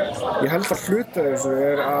 Ég held að hluta þessu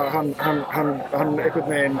að hann einhvern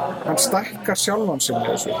veginn, hann stækkar sjálfan sig með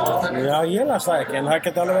þessu. Já, ég las það ekki, en það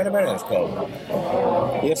geti alveg verið meira, sko.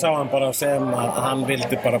 Ég sá hann bara sem að hann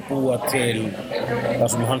vildi bara búa til það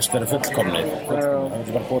sem hans verið fullkomnir. Hann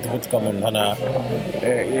vildi bara búa til fullkomnir, þannig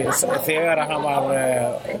að þegar hann var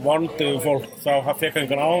vondu fólk, þá fekk hann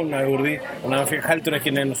einhvern ánægð úr því, og hann fekk heldur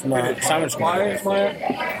ekki neina svona samvinskap.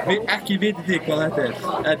 Við ekki vitið því hvað þetta er.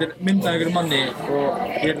 Þetta er myndað ykkur manni og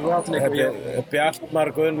ég er ratleik og ég... Bjartmar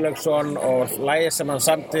Gunnlaugsson og lagið sem hann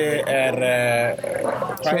samti er...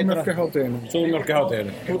 Súrmjólk í hádeginu. Súrmjólk í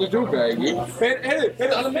hádeginu. Þú ert að djúka, ekki? Heyrðu,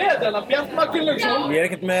 hann með þetta, hann Bjartmar Gunnlaugsson. Ég er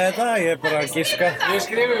ekkert með þetta, ég er bara að giska. Ég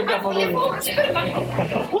skrifi Bjartmar Gunnlaugsson.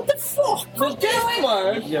 What the fuck? Vel gert,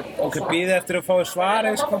 maður! Ok, býði eftir að fá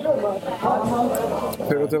svarið, sko.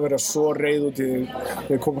 Þau eru að vera svo reið út í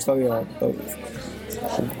þegar komast að því að...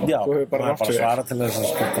 Já, bara svara til þess að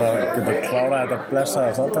geta klárað þetta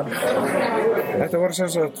blessaða samtal. Þetta var sem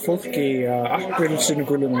sagt fólk í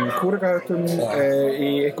appelsínugulum kúrekahöttum í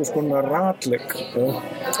einhvers konar ratleik.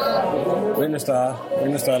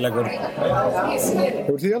 Vinnustæðarleikur.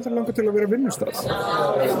 Hefur þið aldrei langað til að vera vinnustæð?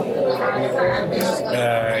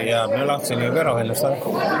 Já, mjög langt sem ég vera á vinnustæð.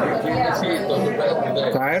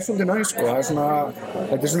 Það er svolítið næst, sko.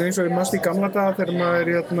 Þetta er svona eins og ég mannst í gamla daga þegar maður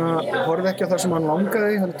horfði ekki að það sem hann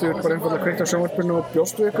langaði, heldur bara einfallega kveikt á sjónvarpinu og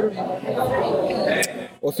bjóst við ykkur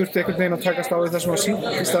og þurfti einhvern veginn að takast á við það sem hann sínt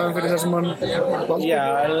í staðan fyrir það sem hann valdi. Já,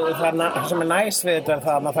 það sem er næst við þetta er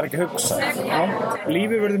það að maður þarf ekki að hugsa. Já,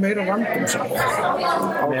 lífið verður meira random samt.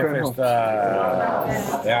 Mér finnst það,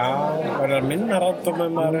 já, verður það minna random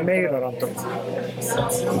en maður er... Meira random.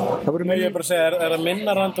 Það verður meira... Ég bara segja, er það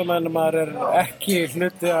minna random en maður er ekki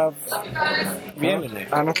hluti af vélinni?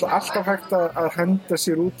 Það er náttúrulega alltaf hægt að henda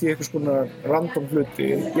sér út í einhvers konar random hluti,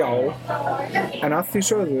 já, en að því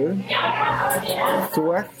sögðu, þú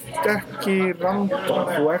ert ekki random,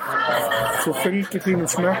 þú fylgir þínum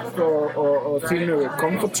smekk og þínu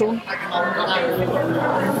comfort zone.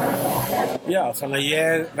 Já, þannig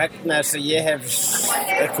að vegna þess að ég hef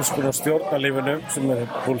eitthvað svona stjórn á lífinu sem er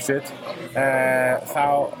bullshit, þá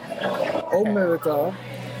ómeðvitað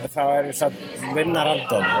þá er ég satt vinna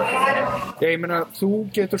random. Ég meina, þú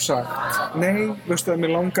getur sagt nei, veistu að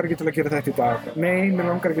mér langar ekki til að gera þetta í dag, nei, mér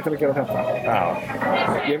langar ekki til að gera þetta. Já.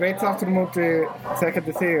 Ég veit það aftur á móti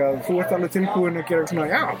þekkjandi þig að þú ert alveg tilbúin að gera svona,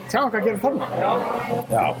 já, sjá hvað gerir þarna.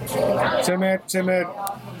 Já. Sem er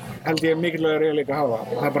held ég mikilvæg reyðleika að hafa.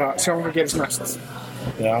 Það er bara, sjá hvað gerist næst.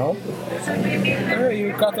 Já. You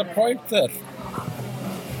got a point there.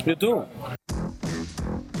 You do.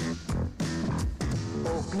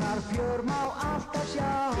 Fjör má alltaf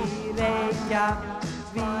sjá í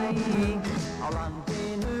Reykjavík á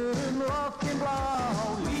landinu loftin blá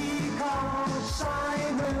líka á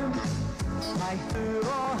sænum hættur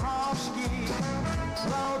og háski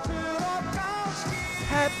hlátur og gáski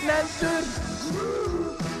Heflendur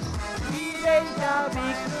í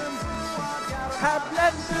Reykjavík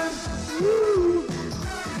Heflendur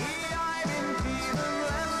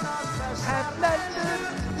Heflendur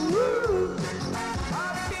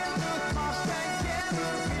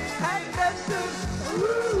Heflendur